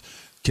James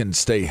can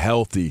stay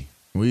healthy,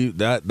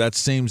 that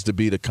seems to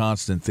be the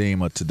constant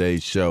theme of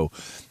today's show.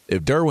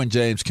 If Derwin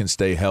James can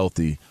stay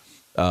healthy,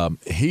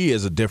 he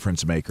is a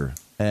difference maker.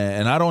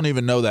 And I don't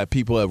even know that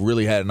people have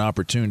really had an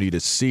opportunity to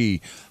see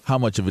how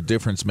much of a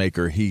difference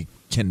maker he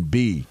can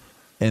be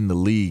in the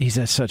league. He's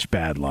had such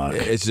bad luck.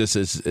 It's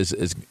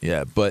just,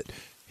 yeah, but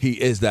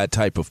he is that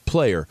type of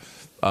player.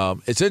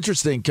 It's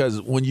interesting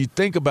because when you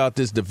think about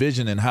this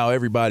division and how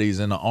everybody's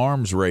in the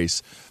arms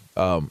race,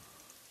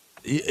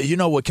 you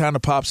know what kind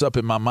of pops up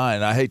in my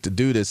mind. I hate to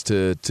do this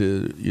to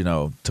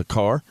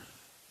Carr,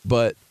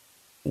 but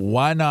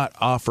why not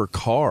offer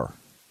Carr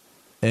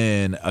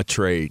in a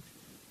trade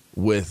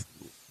with,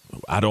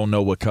 I don't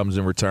know what comes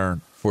in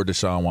return for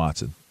Deshaun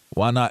Watson?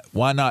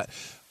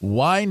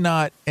 Why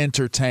not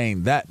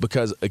entertain that?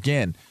 Because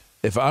again,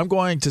 if I'm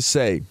going to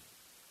say,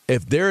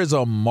 if there is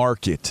a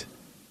market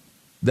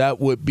that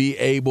would be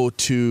able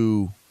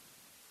to,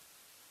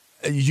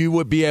 you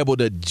would be able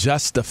to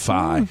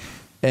justify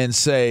and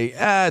say,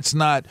 it's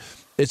not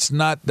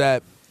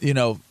that, you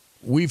know,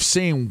 we've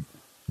seen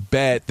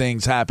bad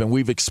things happen.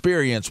 We've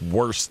experienced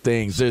worse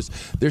things.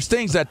 There's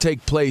things that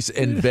take place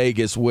in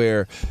Vegas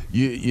where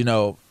you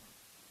know,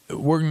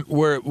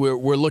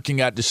 we're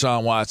looking at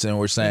Deshaun Watson and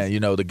we're saying,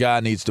 you know, the guy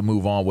needs to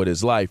move on with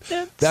his life.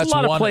 That's a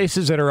lot of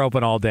places that are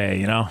open all day,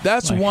 you know.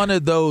 That's one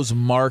of those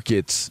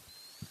markets.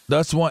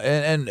 That's one,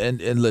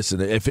 and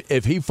listen,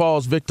 if he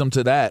falls victim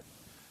to that,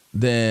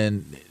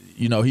 then,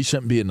 you know, he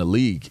shouldn't be in the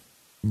league.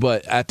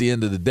 But at the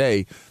end of the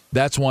day,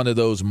 that's one of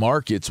those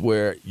markets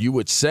where you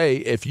would say,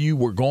 if you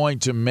were going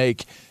to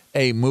make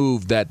a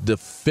move that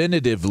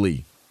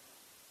definitively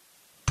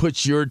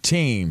puts your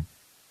team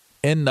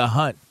in the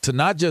hunt to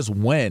not just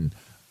win,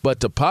 but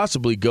to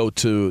possibly go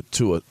to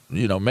a,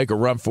 you know, make a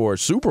run for a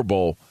Super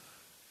Bowl,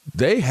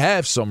 they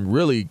have some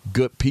really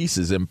good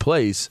pieces in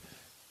place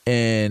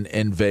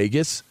in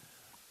Vegas.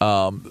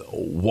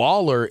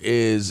 Waller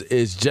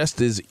is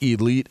just as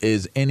elite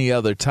as any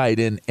other tight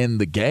end in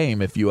the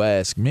game, if you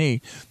ask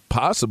me.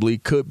 Possibly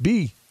could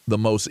be the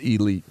most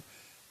elite.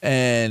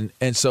 And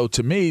so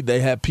to me, they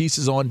have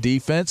pieces on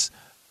defense.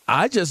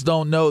 I just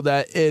don't know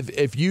that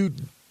if you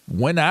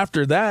went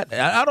after that,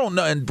 I don't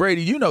know, and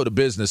Brady, you know the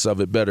business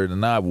of it better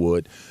than I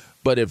would,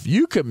 but if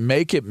you could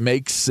make it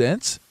make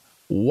sense,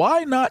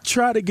 why not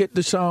try to get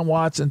Deshaun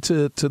Watson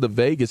to the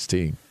Vegas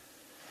team?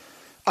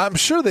 I'm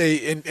sure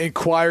they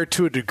inquired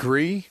to a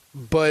degree,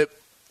 but,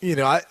 you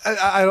know,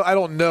 I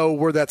don't know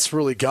where that's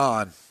really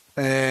gone.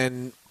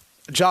 And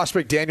Josh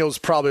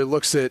McDaniels probably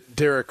looks at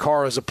Derek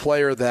Carr as a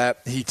player that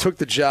he took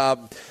the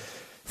job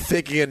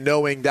thinking and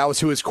knowing that was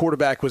who his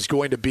quarterback was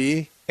going to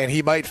be, and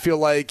he might feel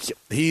like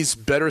he's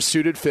better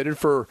fitted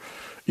for,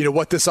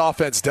 what this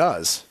offense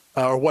does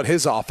or what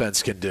his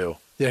offense can do.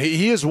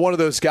 He is one of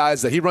those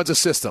guys that he runs a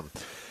system,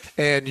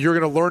 and you're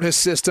going to learn his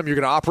system. You're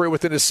going to operate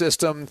within his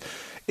system.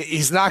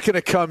 He's not going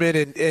to come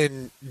in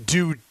and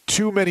do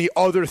too many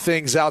other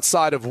things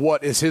outside of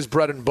what is his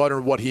bread and butter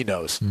and what he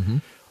knows. Mm-hmm.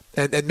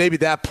 And maybe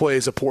that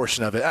plays a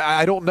portion of it.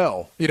 I don't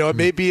know.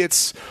 Maybe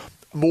it's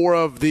more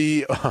of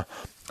the,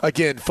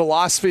 again,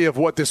 philosophy of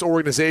what this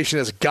organization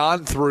has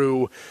gone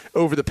through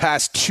over the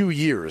past 2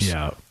 years.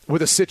 Yeah.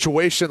 With a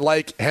situation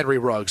like Henry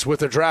Ruggs,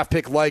 with a draft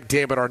pick like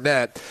Damon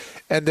Arnett,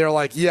 and they're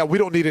like, yeah, we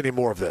don't need any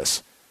more of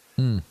this.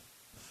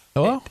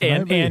 Well,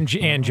 and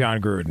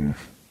John Gruden.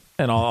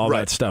 And all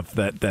that stuff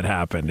that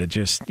happened. It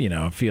just,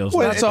 feels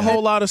like that's a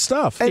whole lot of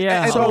stuff. And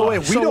by the way,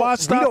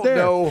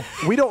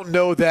 we don't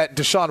know that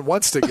Deshaun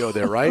wants to go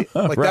there, right?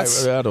 Like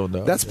right, I don't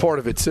know. That's part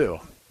of it too.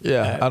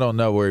 Yeah, I don't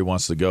know where he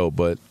wants to go,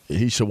 but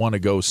he should want to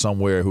go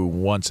somewhere who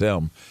wants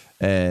him.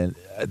 And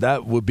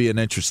that would be an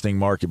interesting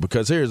market,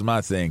 because here's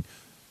my thing.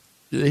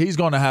 He's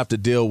going to have to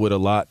deal with a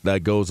lot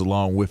that goes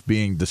along with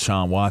being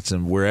Deshaun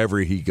Watson wherever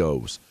he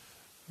goes.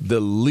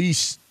 The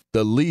least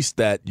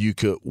that you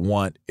could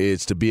want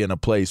is to be in a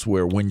place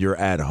where when you're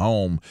at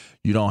home,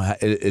 you don't.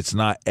 It's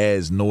not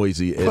as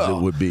noisy as it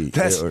would be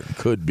or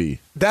could be.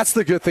 That's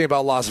the good thing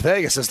about Las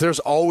Vegas, is there's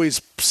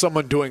always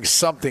someone doing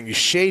something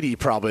shady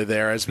probably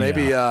there. As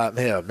maybe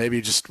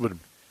maybe just would.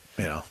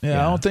 I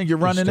don't think you're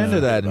running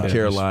into that in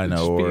Carolina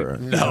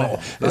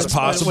no. It's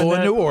possible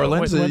in New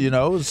Orleans,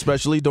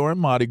 especially during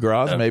Mardi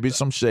Gras, maybe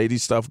some shady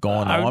stuff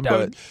going on,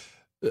 but.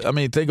 I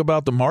mean, think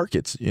about the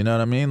markets. You know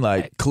what I mean?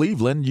 Like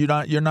Cleveland,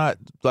 you're not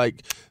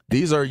like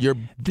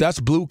that's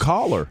blue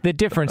collar. The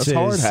difference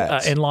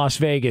is in Las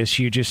Vegas,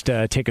 you just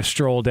take a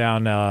stroll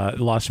down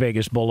Las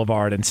Vegas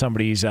Boulevard and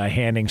somebody's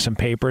handing some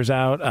papers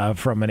out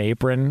from an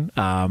apron.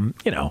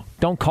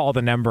 Don't call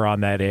the number on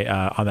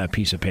that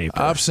piece of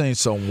paper. I've seen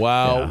some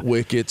wild,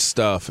 wicked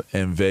stuff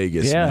in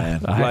Vegas,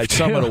 man. Like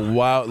some of the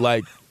wild,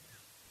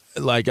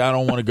 like I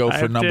don't want to go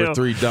for number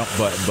 3 dump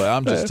button, but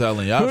I'm just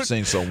telling you, I've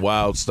seen some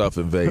wild stuff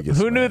in Vegas.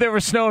 Who knew there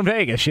was snow in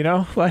Vegas?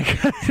 Like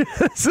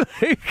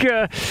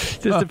it's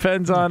just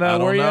depends on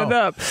where you end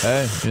up.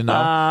 Hey,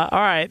 all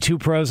right, 2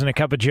 pros and a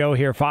cup of Joe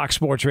here, Fox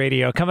Sports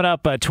Radio. Coming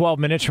up 12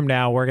 minutes from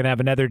now, we're going to have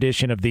another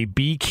edition of the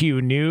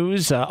BQ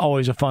News.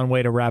 Always a fun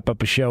way to wrap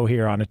up a show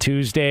here on a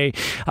Tuesday.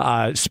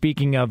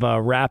 Speaking of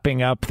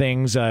wrapping up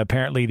things,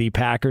 apparently the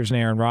Packers and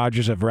Aaron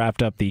Rodgers have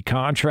wrapped up the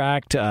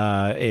contract.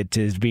 It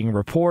is being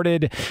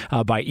reported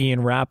by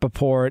Ian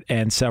Rappaport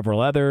and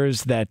several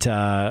others that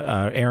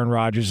Aaron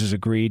Rodgers has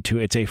agreed to.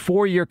 It's a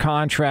 4-year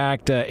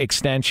contract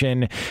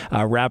extension.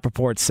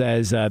 Rappaport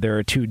says there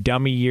are 2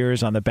 dummy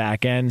years on the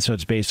back end, so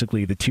it's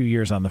basically the 2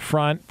 years on the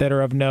front that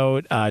are of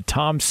note.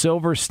 Tom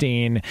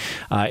Silverstein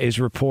is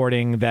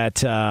reporting that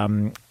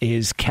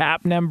his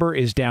cap number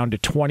is down to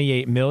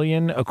 $28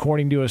 million,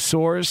 according to a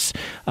source,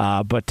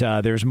 but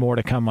there's more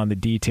to come on the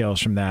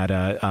details from that.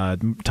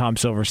 Tom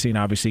Silverstein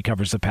obviously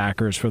covers the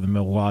Packers for the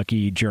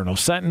Milwaukee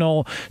Journal-Sentinel.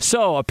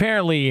 So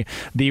apparently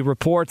the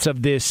reports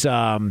of this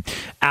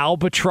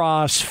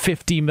albatross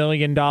 $50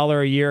 million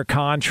a year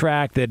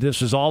contract, that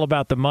this was all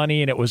about the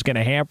money and it was going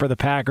to hamper the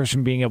Packers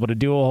from being able to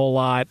do a whole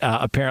lot,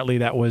 apparently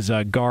that was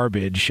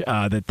garbage,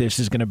 that this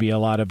is going to be a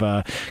lot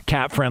of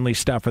cap-friendly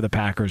stuff for the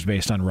Packers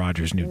based on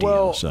Rodgers' new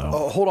deal.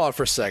 Well, hold on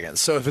for a second.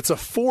 So if it's a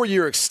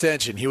 4-year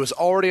extension, he was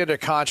already under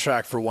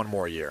contract for 1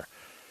 more year.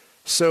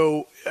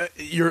 So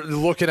you're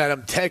looking at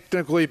him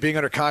technically being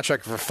under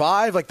contract for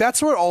 5. Like,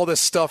 that's where all this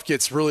stuff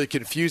gets really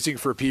confusing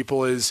for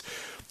people, is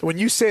when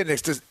you say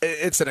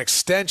it's an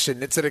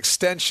extension, it's an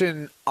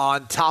extension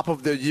on top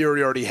of the year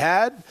he already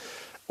had,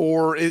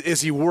 or is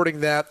he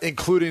wording that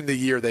including the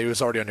year that he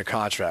was already under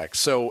contract?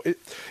 So,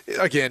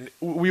 again,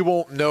 we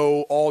won't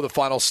know all the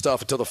final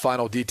stuff until the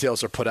final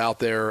details are put out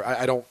there.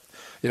 I don't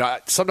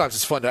 – sometimes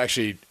it's fun to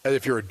actually,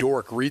 if you're a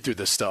dork, read through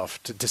this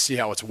stuff to see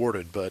how it's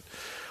worded, but –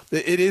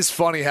 it is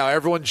funny how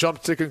everyone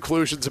jumped to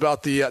conclusions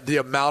about the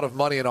amount of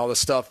money and all this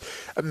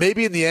stuff.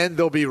 Maybe in the end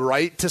they'll be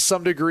right to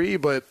some degree,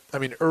 but I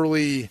mean,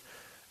 early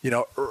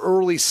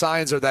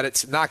signs are that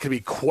it's not going to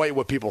be quite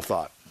what people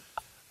thought.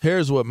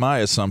 Here's what my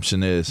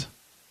assumption is.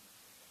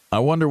 I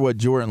wonder what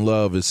Jordan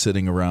Love is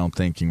sitting around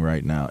thinking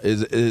right now.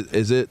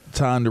 Is it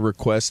time to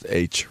request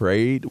a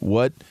trade?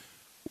 What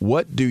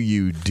do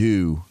you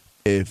do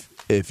if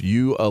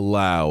you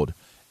allowed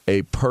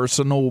a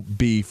personal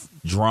beef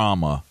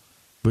drama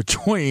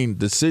between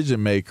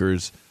decision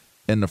makers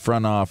in the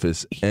front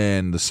office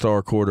and the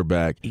star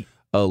quarterback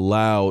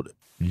allowed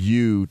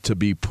you to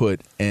be put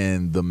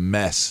in the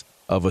mess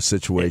of a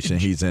situation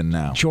he's in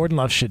now? Jordan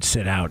Love should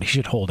sit out. He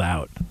should hold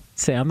out.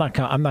 Say, I'm not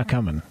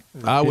coming.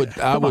 I would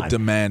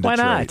demand a trade.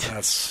 Why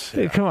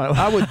not? Come on.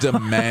 I would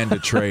demand a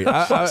trade.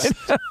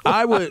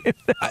 I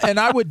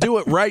would do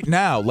it right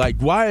now. Like,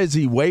 why is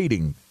he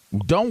waiting?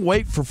 Don't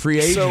wait for free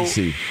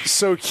agency.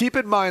 So keep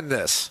in mind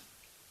this.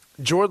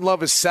 Jordan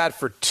Love is sat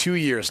for 2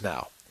 years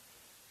now.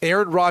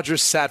 Aaron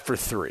Rodgers sat for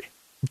 3.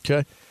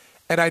 Okay.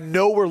 And I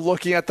know we're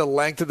looking at the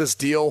length of this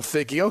deal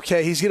thinking,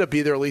 okay, he's going to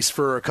be there at least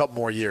for a couple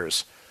more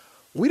years.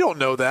 We don't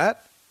know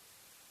that.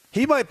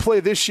 He might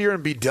play this year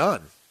and be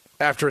done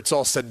after it's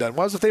all said and done.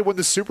 What if they win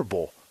the Super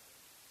Bowl?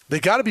 They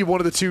got to be one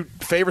of the two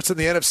favorites in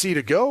the NFC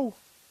to go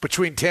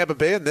between Tampa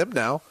Bay and them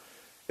now.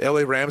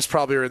 LA Rams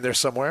probably are in there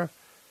somewhere.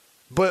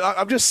 But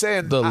I'm just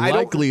saying. The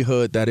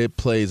likelihood that it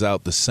plays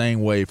out the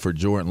same way for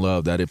Jordan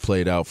Love that it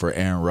played out for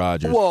Aaron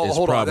Rodgers is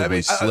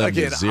probably slim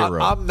to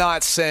zero. I'm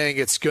not saying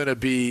he's going to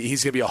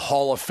be a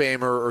Hall of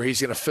Famer or he's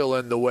going to fill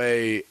in the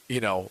way,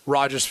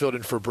 Rodgers filled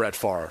in for Brett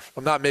Favre.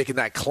 I'm not making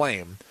that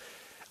claim.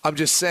 I'm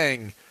just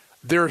saying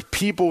there are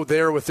people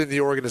there within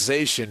the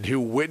organization who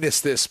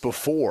witnessed this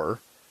before,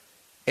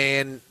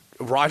 and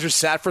Rodgers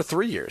sat for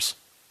 3 years.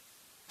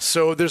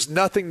 So there's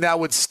nothing that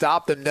would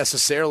stop them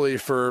necessarily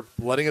for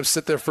letting him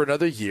sit there for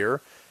another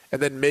year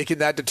and then making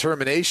that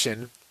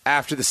determination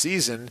after the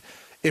season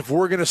if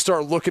we're going to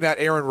start looking at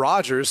Aaron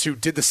Rodgers, who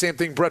did the same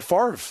thing Brett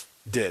Favre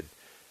did,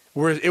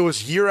 where it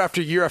was year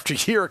after year after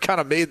year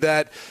kind of made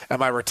that,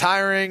 am I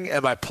retiring?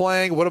 Am I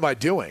playing? What am I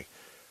doing?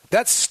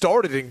 That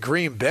started in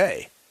Green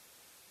Bay.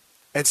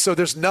 And so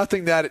there's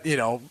nothing that,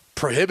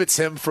 prohibits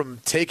him from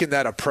taking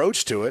that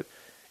approach to it.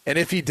 And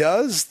if he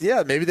does,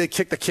 maybe they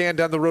kick the can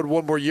down the road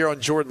one more year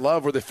on Jordan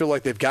Love where they feel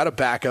like they've got a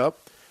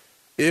backup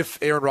if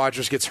Aaron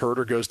Rodgers gets hurt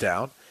or goes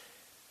down.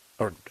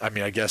 Or,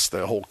 I guess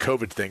the whole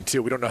COVID thing,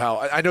 too. We don't know how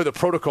 – I know the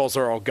protocols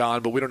are all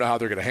gone, but we don't know how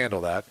they're going to handle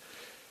that.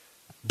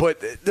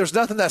 But there's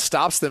nothing that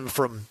stops them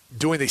from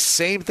doing the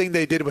same thing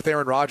they did with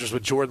Aaron Rodgers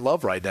with Jordan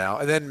Love right now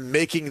and then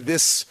making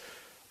this,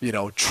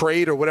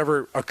 trade or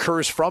whatever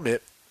occurs from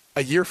it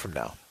a year from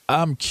now.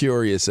 I'm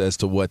curious as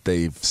to what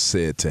they've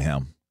said to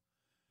him.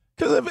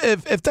 Because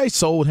if they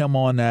sold him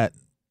on that,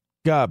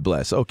 God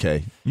bless.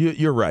 Okay,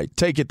 you're right.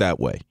 Take it that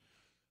way.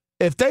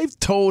 If they've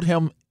told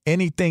him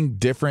anything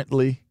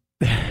differently,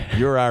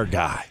 you're our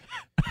guy.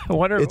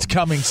 It's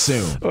coming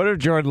soon. What if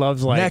Jordan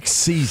Love's like next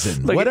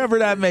season, whatever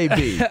that may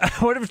be?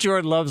 What if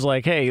Jordan Love's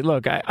like, hey,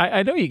 look,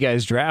 I know you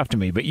guys drafted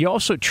me, but you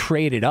also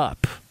traded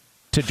up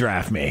to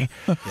draft me.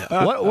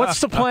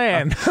 What's the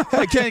plan?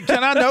 Hey,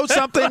 can I know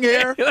something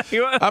here?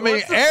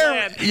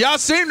 Aaron, y'all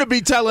seem to be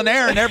telling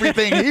Aaron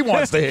everything he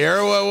wants to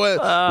hear.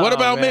 What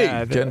about me?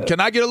 Can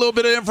I get a little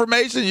bit of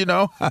information?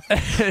 I'm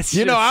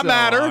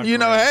at her.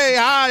 Hey,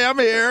 hi, I'm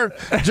here.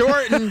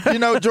 Jordan,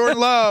 Jordan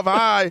Love,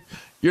 hi.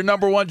 Your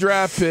number one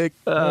draft pick.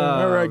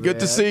 All right, good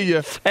to see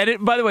you.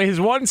 And by the way,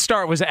 his one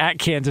start was at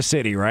Kansas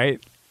City,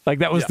 right? Like,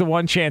 that was the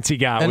one chance he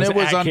got. And it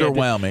was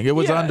underwhelming. It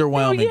was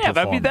underwhelming.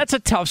 But that's a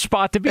tough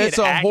spot to be in. It's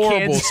a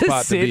horrible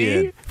spot to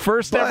be in.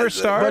 First ever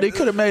start. But he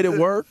could have made it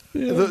work.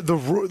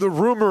 The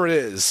rumor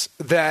is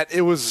that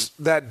it was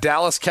that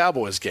Dallas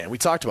Cowboys game. We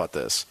talked about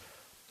this,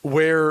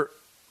 where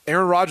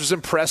Aaron Rodgers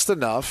impressed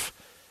the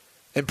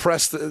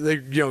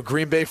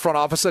Green Bay front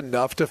office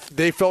enough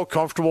they felt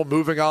comfortable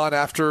moving on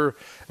after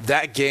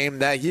that game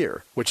that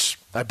year, which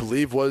I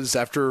believe was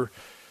after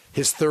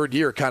his third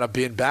year kind of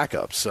being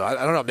backup. So I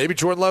don't know. Maybe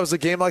Jordan loves a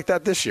game like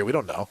that this year. We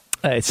don't know.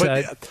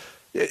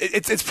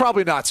 It's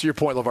probably not, to your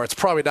point, LeVar, it's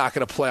probably not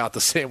going to play out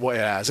the same way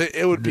it has.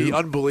 It would be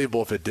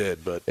unbelievable if it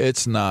did. But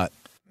it's not.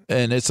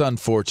 And it's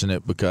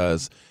unfortunate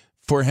because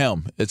for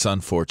him, it's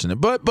unfortunate.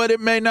 But it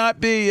may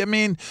not be.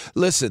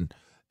 Listen,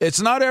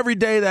 it's not every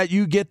day that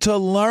you get to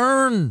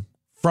learn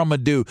from a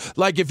dude.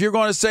 Like, if you're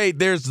going to say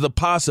there's the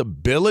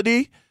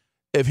possibility,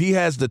 if he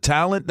has the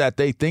talent that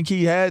they think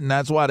he had and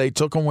that's why they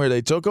took him where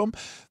they took him,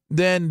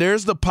 then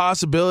there's the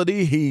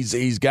possibility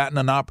he's gotten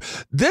an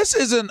This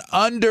is an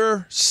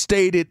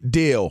understated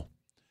deal.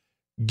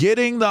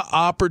 Getting the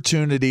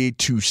opportunity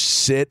to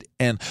sit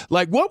and,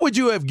 like, what would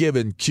you have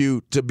given,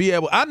 Q, to be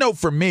able – I know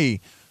for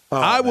me,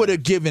 I would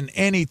have given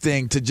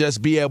anything to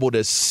just be able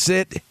to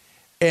sit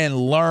and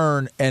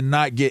learn and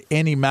not get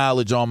any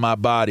mileage on my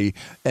body.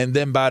 And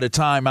then by the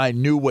time I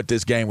knew what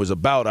this game was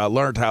about, I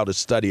learned how to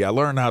study. I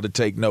learned how to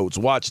take notes,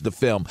 watch the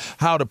film,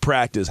 how to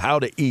practice, how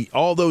to eat,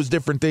 all those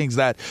different things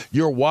that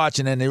you're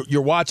watching. And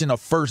you're watching a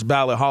first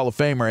ballot Hall of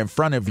Famer in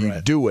front of you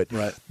do it.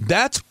 Right.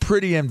 That's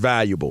pretty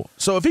invaluable.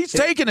 So if he's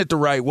taking it the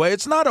right way,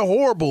 it's not a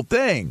horrible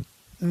thing.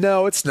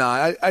 No, it's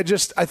not. I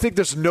think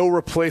there's no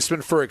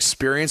replacement for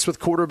experience with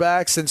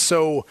quarterbacks. And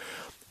so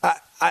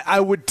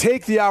I would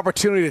take the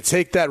opportunity to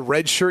take that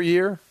redshirt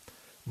year,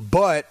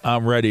 but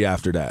I'm ready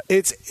after that.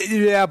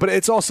 But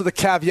it's also the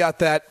caveat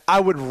that I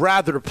would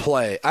rather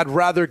play. I'd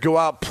rather go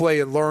out,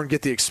 play, and learn,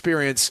 get the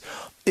experience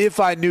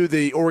if I knew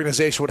the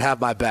organization would have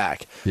my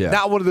back. Yeah.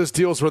 Not one of those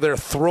deals where they're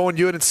throwing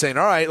you in and saying,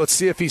 all right, let's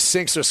see if he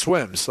sinks or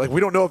swims. Like,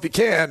 we don't know if he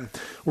can.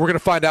 We're going to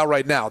find out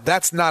right now.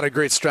 That's not a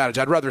great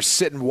strategy. I'd rather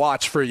sit and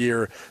watch for a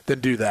year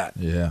than do that.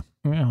 Yeah.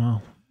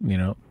 Well,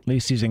 At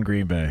least he's in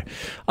Green Bay.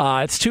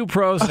 It's two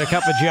pros and a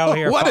cup of Joe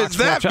here. What Fox does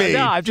that Sports. mean?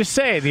 No, I'm just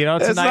saying.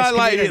 It's a nice not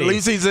like community. at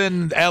least he's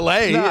in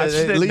L.A. No,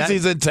 at least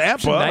he's in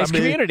Tampa. Nice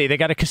community. They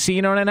got a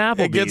casino and an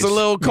Applebee's. It gets a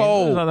little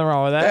cold. There's nothing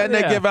wrong with that. And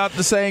they give out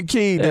the same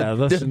key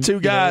to two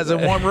guys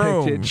in one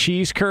room.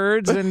 Cheese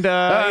curds and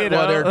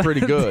well, they're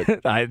pretty good.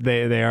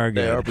 They are good.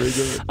 They are pretty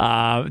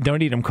good.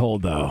 Don't eat them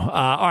cold though.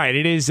 All right,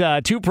 it is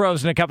two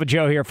pros and a cup of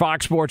Joe here.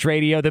 Fox Sports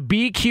Radio. The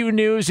BQ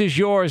News is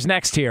yours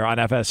next here on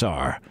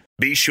FSR.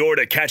 Be sure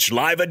to catch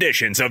live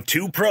editions of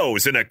Two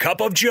Pros and a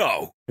Cup of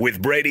Joe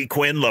with Brady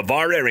Quinn,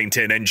 LeVar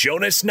Arrington, and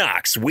Jonas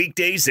Knox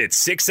weekdays at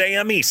 6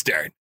 a.m.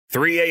 Eastern,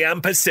 3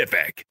 a.m.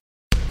 Pacific.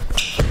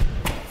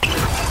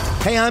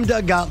 Hey, I'm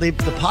Doug Gottlieb.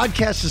 The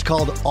podcast is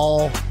called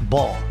All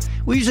Ball.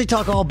 We usually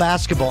talk all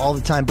basketball all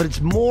the time, but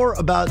it's more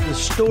about the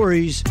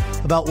stories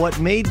about what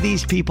made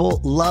these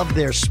people love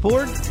their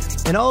sport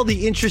and all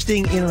the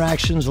interesting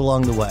interactions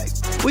along the way.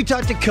 We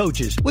talk to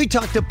coaches. We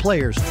talk to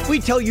players. We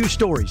tell you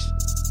stories.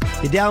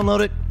 You download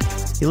it,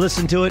 you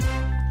listen to it,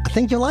 I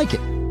think you'll like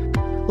it.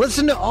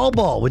 Listen to All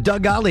Ball with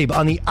Doug Gottlieb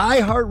on the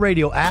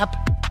iHeartRadio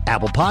app,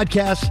 Apple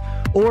Podcasts,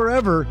 or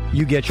wherever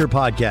you get your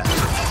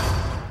podcasts.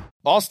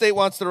 Allstate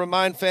wants to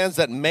remind fans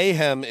that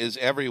mayhem is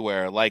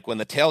everywhere, like when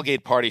the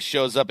tailgate party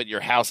shows up at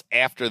your house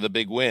after the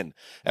big win.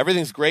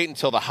 Everything's great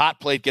until the hot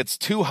plate gets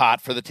too hot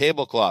for the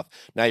tablecloth.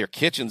 Now your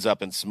kitchen's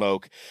up in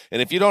smoke.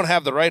 And if you don't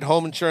have the right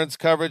home insurance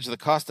coverage, the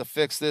cost to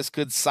fix this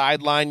could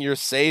sideline your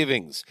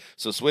savings.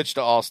 So switch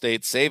to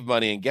Allstate, save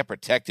money, and get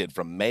protected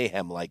from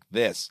mayhem like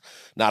this.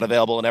 Not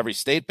available in every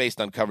state based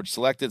on coverage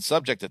selected,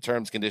 subject to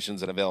terms,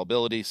 conditions, and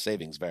availability.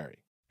 Savings vary.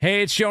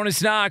 Hey, it's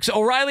Jonas Knox.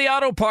 O'Reilly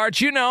Auto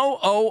Parts,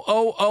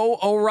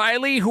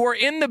 O'Reilly, who are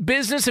in the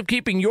business of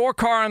keeping your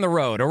car on the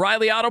road.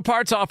 O'Reilly Auto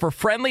Parts offer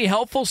friendly,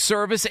 helpful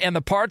service and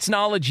the parts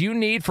knowledge you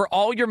need for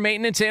all your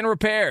maintenance and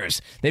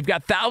repairs. They've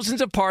got thousands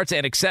of parts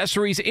and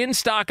accessories in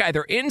stock,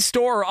 either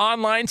in-store or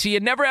online, so you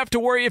never have to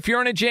worry if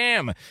you're in a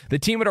jam. The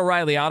team at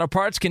O'Reilly Auto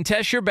Parts can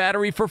test your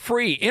battery for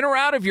free, in or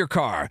out of your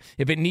car.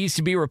 If it needs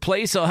to be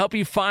replaced, they'll help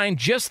you find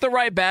just the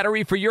right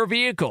battery for your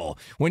vehicle.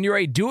 When you're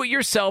a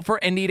do-it-yourselfer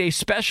and need a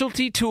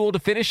specialty tool to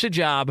finish the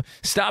job,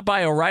 stop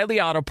by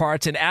O'Reilly Auto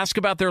Parts and ask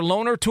about their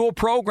loaner tool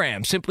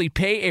program. Simply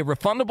pay a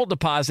refundable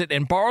deposit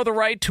and borrow the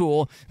right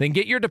tool, then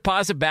get your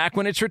deposit back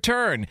when it's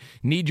returned.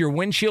 Need your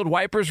windshield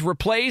wipers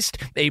replaced,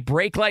 a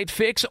brake light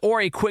fix, or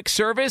a quick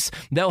service?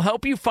 They'll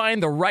help you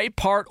find the right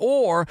part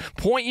or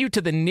point you to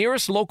the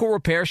nearest local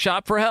repair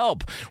shop for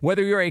help.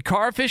 Whether you're a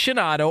car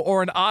aficionado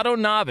or an auto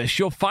novice,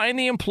 you'll find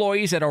the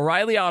employees at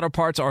O'Reilly Auto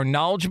Parts are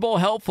knowledgeable,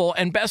 helpful,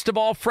 and best of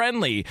all,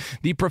 friendly.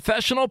 The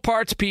professional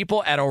parts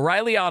people at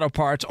O'Reilly Auto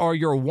Parts are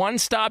your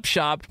one-stop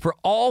shop for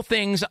all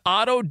things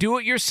auto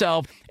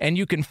do-it-yourself, and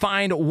you can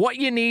find what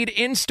you need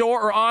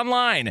in-store or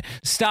online.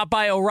 Stop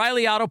by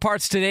O'Reilly Auto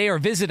Parts today or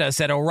visit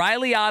us at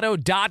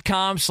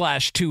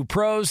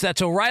O'ReillyAuto.com/2pros.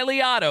 That's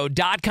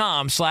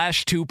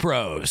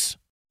O'ReillyAuto.com/2pros.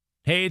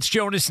 Hey, it's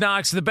Jonas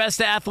Knox. The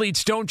best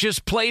athletes don't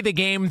just play the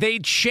game, they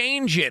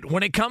change it.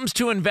 When it comes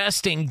to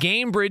investing,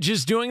 GameBridge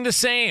is doing the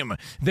same.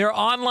 Their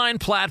online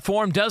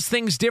platform does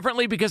things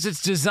differently because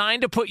it's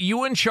designed to put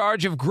you in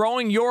charge of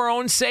growing your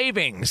own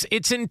savings.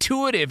 It's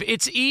intuitive,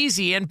 it's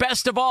easy, and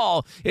best of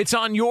all, it's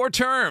on your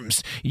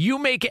terms. You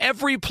make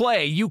every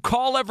play, you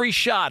call every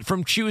shot,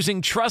 from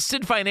choosing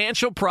trusted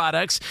financial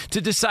products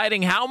to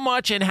deciding how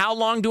much and how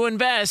long to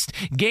invest.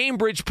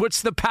 GameBridge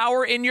puts the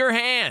power in your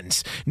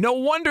hands. No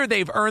wonder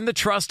they've earned the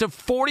trust of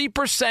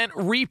 40%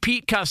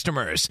 repeat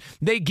customers.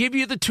 They give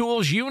you the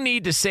tools you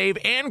need to save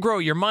and grow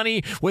your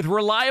money with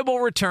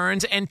reliable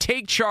returns and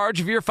take charge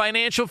of your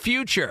financial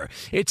future.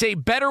 It's a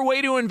better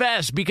way to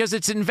invest because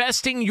it's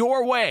investing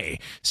your way.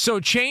 So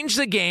change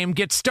the game.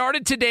 Get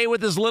started today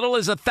with as little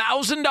as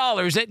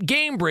 $1,000 at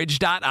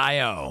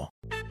GameBridge.io.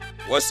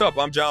 What's up?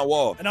 I'm John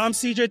Wall. And I'm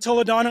CJ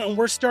Toledano, and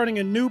we're starting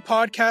a new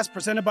podcast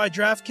presented by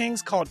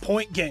DraftKings called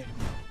Point Game.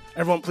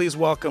 Everyone, please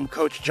welcome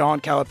Coach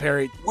John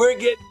Calipari. We're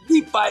getting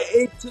beat by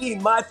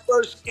 18. My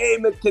first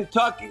game in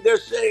Kentucky, they're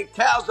saying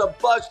Cal's a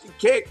bust. He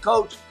can't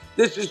coach.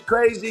 This is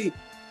crazy.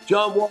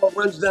 John Wall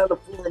runs down the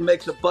floor and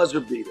makes a buzzer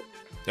beater.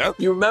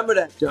 Yep. You remember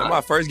that, John? That's my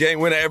first game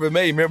win I ever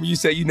made. Remember you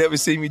said you never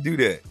seen me do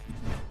that.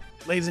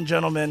 Ladies and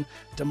gentlemen,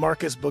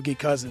 DeMarcus Boogie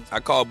Cousins. I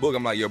called Boog.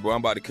 I'm like, yo, bro,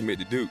 I'm about to commit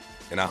to Duke.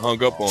 And I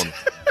hung up on him.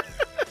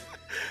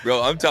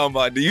 Bro, I'm talking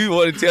about, do you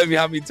want to tell me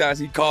how many times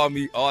he called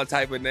me all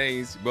type of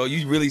names? Bro,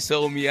 you really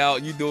sold me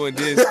out. You doing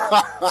this.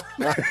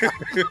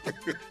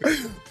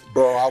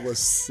 Bro, I was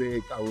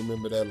sick. I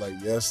remember that like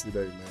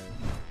yesterday, man.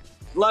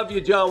 Love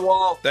you, John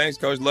Wall. Thanks,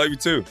 Coach. Love you,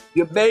 too.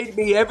 You made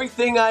me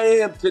everything I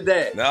am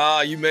today.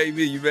 Nah, you made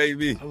me. You made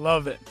me. I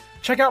love it.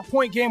 Check out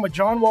Point Game with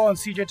John Wall and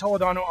CJ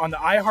Toledano on the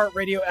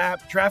iHeartRadio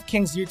app,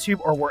 DraftKings YouTube,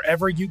 or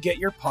wherever you get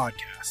your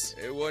podcasts.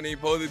 It wasn't even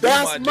supposed to be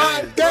That's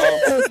my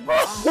game, bro.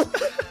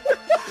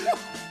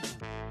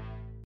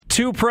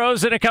 Two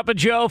Pros and a Cup of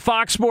Joe,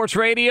 Fox Sports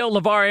Radio.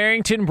 LeVar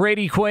Arrington,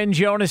 Brady Quinn,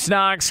 Jonas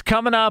Knox.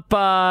 Coming up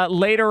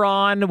later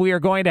on, we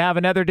are going to have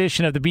another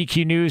edition of the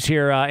BQ News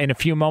here in a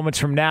few moments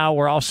from now.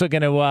 We're also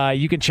going to,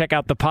 you can check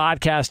out the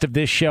podcast of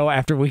this show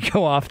after we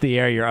go off the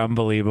air. You're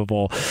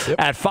unbelievable.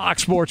 At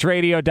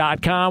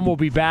foxsportsradio.com. We'll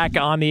be back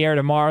on the air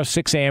tomorrow,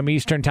 6 a.m.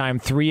 Eastern Time,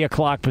 3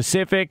 o'clock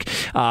Pacific,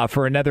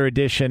 for another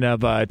edition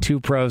of Two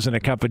Pros and a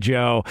Cup of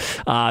Joe.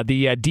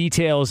 The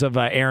details of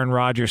Aaron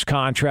Rodgers'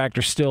 contract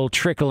are still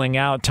trickling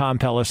out. Tom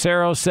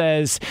Pelissero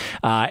says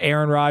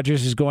Aaron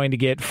Rodgers is going to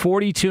get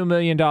 $42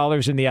 million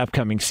in the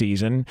upcoming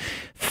season,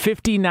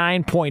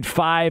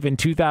 $59.5 in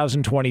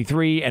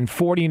 2023, and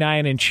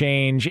 $49 and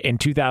change in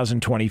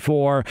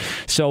 2024.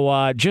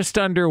 So just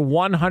under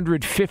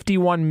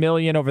 $151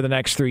 million over the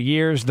next 3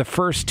 years. The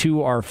first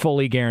two are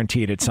fully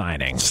guaranteed at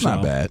signing. It's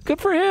not bad. Good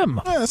for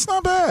him. Yeah, it's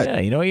not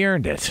bad. Yeah, he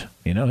earned it.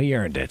 He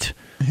earned it.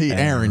 He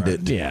earned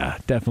it. Yeah,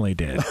 definitely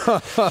did.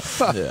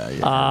 Yeah.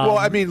 Well,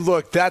 I mean,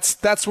 look,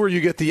 that's where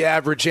you get the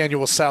average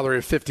annual salary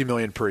of $50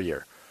 million per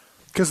year,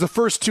 because the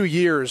first 2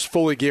 years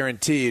fully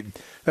guaranteed,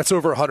 that's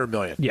over $100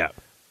 million. Yeah.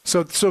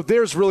 So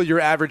there's really your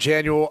average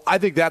annual. I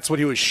think that's what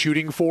he was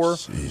shooting for.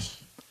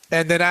 Jeez.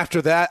 And then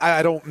after that,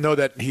 I don't know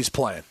that he's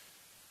playing.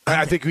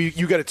 I think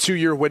you got a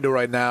 2-year window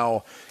right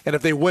now, and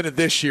if they win it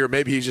this year,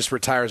 maybe he just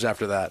retires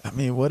after that. I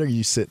mean, what are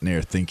you sitting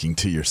there thinking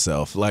to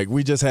yourself? Like,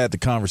 we just had the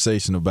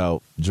conversation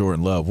about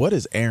Jordan Love. What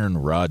is Aaron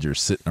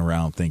Rodgers sitting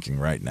around thinking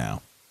right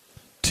now?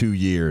 2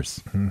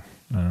 years. I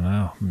don't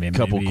know.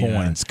 Couple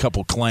coins,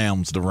 couple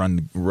clams to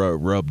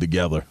rub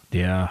together.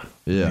 Yeah.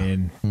 Yeah. I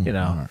mean,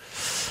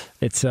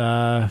 it's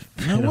I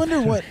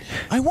wonder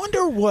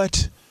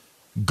what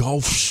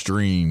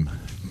Gulfstream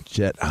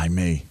jet I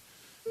may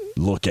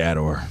look at,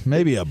 or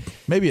maybe a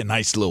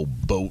nice little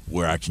boat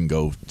where I can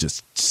go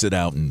just sit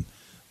out and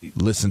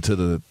listen to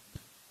the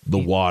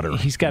water.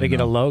 He's got to get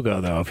a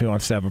logo, though, if he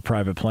wants to have a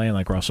private plane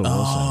like Russell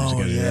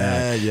Wilson.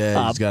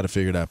 He's got to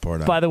figure that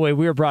part out. By the way,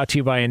 we are brought to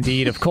you by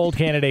Indeed. If cold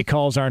candidate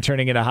calls aren't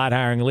turning into hot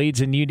hiring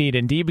leads, and you need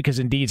Indeed, because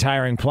Indeed's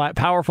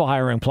powerful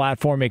hiring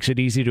platform makes it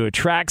easy to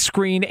attract,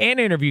 screen, and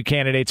interview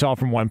candidates all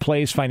from one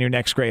place. Find your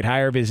next great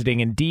hire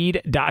visiting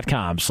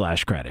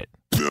Indeed.com/credit.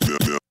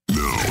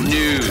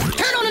 News.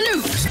 Turn on the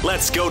news.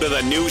 Let's go to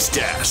the news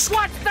desk.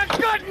 What's the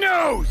good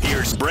news?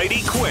 Here's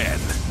Brady Quinn.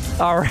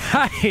 All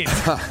right.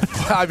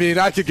 I mean,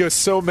 I could go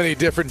so many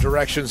different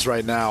directions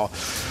right now.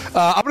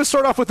 I'm going to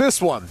start off with this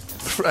one.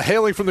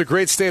 Hailing from the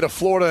great state of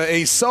Florida,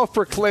 a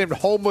self-proclaimed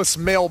homeless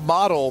male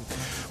model,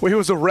 he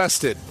was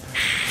arrested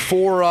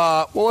for,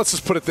 let's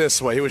just put it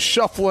this way. He was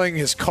shuffling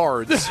his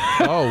cards.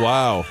 Oh,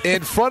 wow.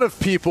 In front of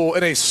people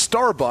in a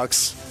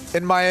Starbucks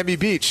in Miami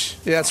Beach.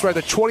 Yeah, that's right.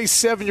 The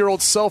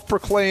 27-year-old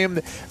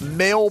self-proclaimed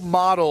male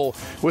model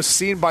was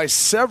seen by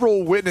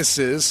several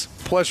witnesses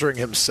pleasuring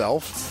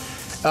himself.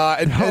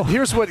 And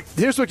here's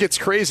what gets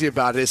crazy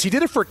about it is he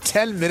did it for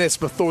 10 minutes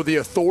before the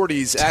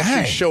authorities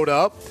actually showed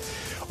up.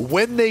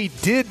 When they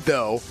did,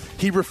 though,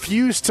 he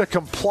refused to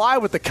comply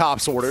with the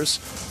cops' orders,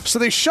 so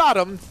they shot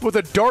him with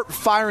a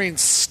dart-firing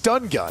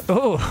stun gun.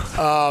 Oh,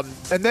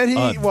 and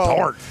then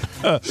dart.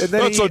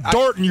 That's a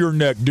dart in your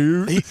neck,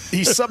 dude.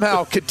 He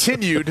somehow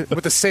continued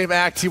with the same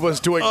act he was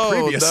doing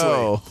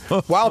previously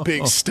while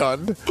being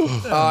stunned.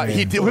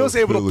 He was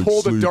able to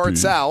pull the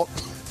darts out,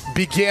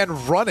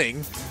 began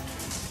running,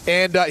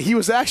 and he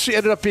was actually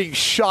ended up being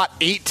shot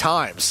 8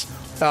 times.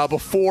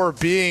 Before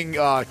being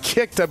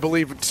kicked, I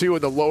believe, too,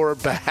 in the lower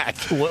back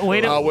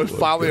when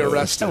finally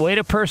arrested. Way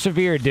to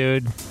persevere,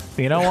 dude.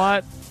 You know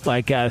what?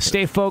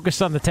 Stay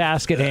focused on the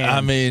task at hand.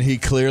 I mean, he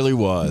clearly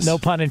was. No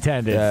pun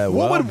intended.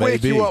 What would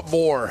wake you up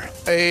more,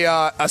 a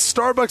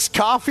Starbucks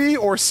coffee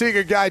or seeing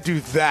a guy do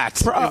that?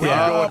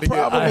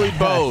 Probably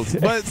both.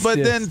 But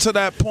then to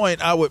that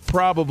point, I would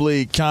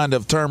probably kind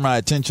of turn my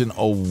attention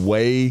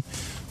away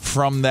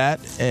from that.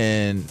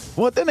 And,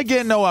 then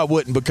again, no, I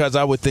wouldn't, because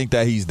I would think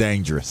that he's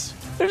dangerous.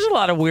 There's a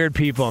lot of weird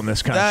people in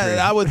this country.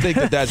 I would think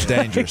that's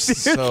dangerous.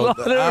 So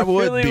I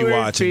would really be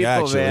watching, people,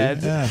 actually. Man.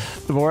 Yeah.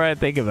 The more I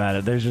think about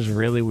it, there's just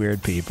really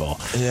weird people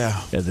in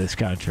this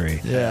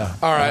country. Yeah.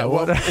 All right,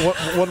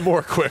 one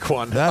more quick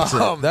one.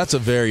 That's a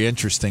very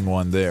interesting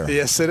one there.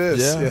 Yes, it is.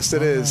 Yeah. Yes,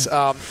 it is.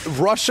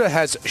 Russia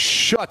has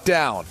shut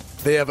down.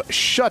 They have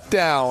shut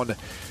down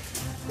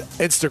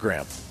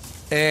Instagram.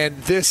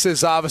 And this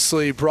has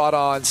obviously brought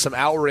on some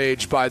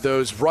outrage by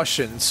those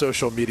Russian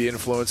social media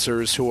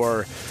influencers who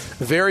are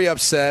very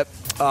upset.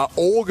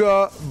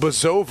 Olga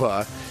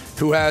Bazova,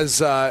 who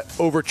has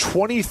over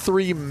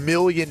 23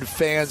 million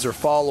fans or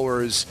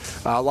followers,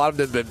 a lot of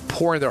them have been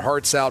pouring their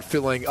hearts out,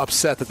 feeling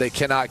upset that they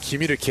cannot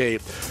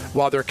communicate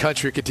while their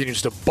country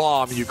continues to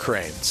bomb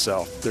Ukraine.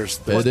 So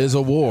it is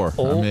a war.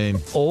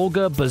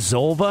 Olga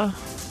Bazova?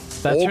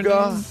 That's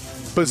Olga her name?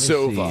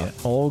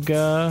 Bazova.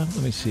 Olga,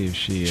 let me see if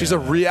she's a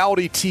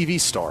reality TV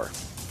star.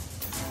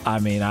 I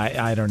mean,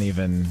 I don't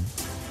even.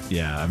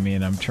 Yeah, I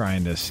mean, I'm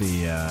trying to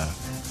see.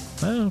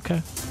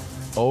 Okay.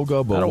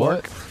 Olga, but that'll what?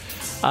 work.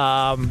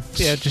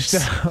 Just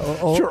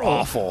you're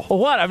awful.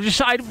 What? I'm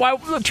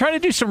trying to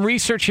do some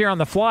research here on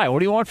the fly. What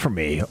do you want from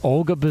me,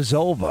 Olga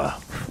Bazova?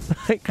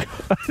 Like,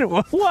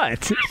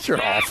 what?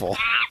 You're awful.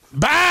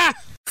 Bah!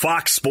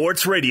 Fox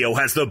Sports Radio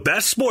has the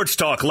best sports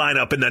talk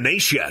lineup in the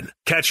nation.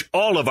 Catch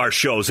all of our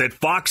shows at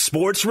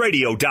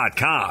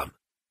foxsportsradio.com.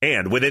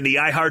 And within the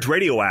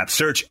iHeartRadio app,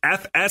 search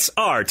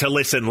FSR to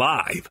listen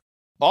live.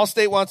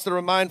 Allstate wants to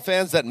remind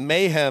fans that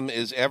mayhem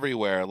is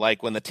everywhere,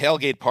 like when the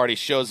tailgate party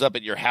shows up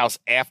at your house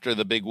after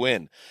the big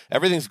win.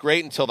 Everything's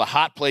great until the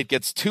hot plate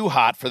gets too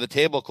hot for the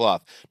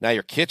tablecloth. Now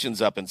your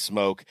kitchen's up in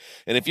smoke.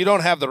 And if you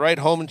don't have the right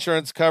home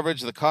insurance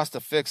coverage, the cost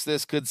to fix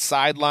this could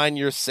sideline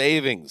your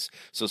savings.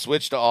 So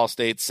switch to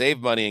Allstate,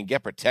 save money, and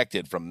get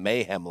protected from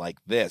mayhem like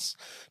this.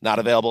 Not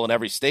available in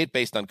every state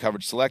based on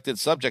coverage selected,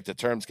 subject to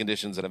terms,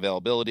 conditions, and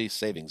availability.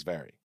 Savings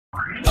vary.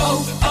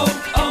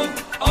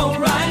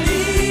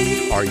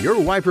 O'Reilly. Are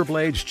your wiper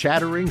blades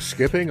chattering,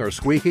 skipping, or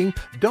squeaking?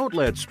 Don't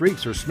let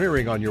streaks or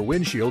smearing on your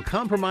windshield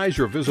compromise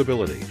your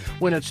visibility.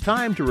 When it's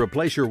time to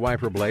replace your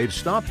wiper blades,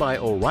 stop by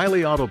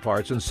O'Reilly Auto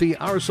Parts and see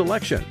our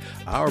selection.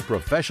 Our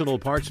professional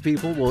parts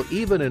people will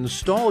even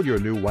install your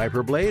new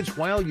wiper blades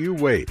while you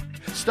wait.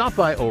 Stop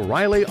by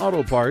O'Reilly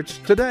Auto Parts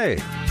today.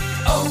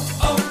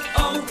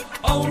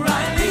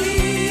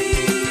 O'Reilly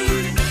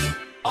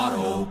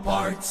Auto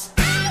Parts.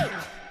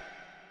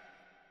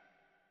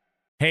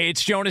 Hey,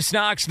 it's Jonas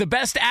Knox. The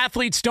best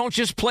athletes don't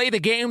just play the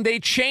game, they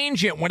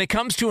change it. When it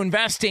comes to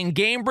investing,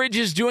 GameBridge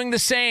is doing the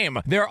same.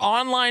 Their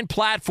online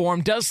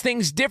platform does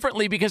things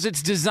differently because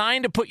it's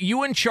designed to put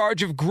you in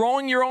charge of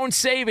growing your own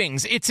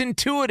savings. It's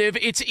intuitive,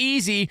 it's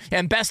easy,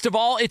 and best of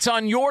all, it's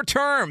on your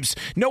terms.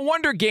 No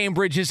wonder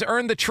GameBridge has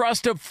earned the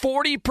trust of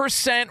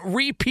 40%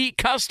 repeat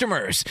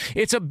customers.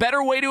 It's a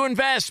better way to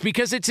invest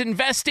because it's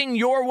investing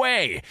your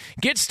way.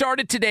 Get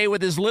started today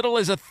with as little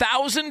as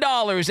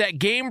 $1,000 at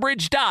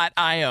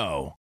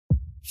GameBridge.io.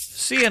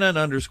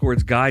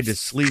 CNN_'s Guide to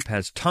Sleep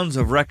has tons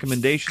of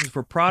recommendations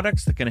for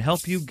products that can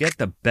help you get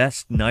the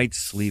best night's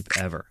sleep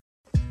ever.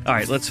 All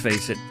right, let's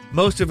face it,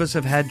 most of us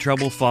have had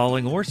trouble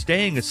falling or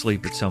staying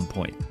asleep at some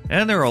point,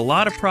 and there are a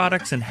lot of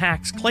products and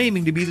hacks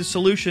claiming to be the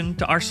solution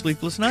to our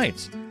sleepless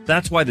nights.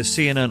 That's why the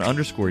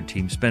CNN_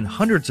 team spend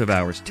hundreds of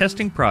hours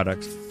testing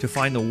products to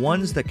find the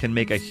ones that can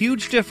make a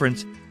huge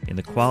difference in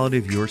the quality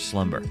of your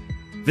slumber.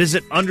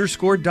 Visit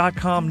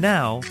underscore.com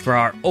now for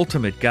our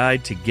ultimate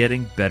guide to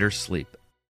getting better sleep.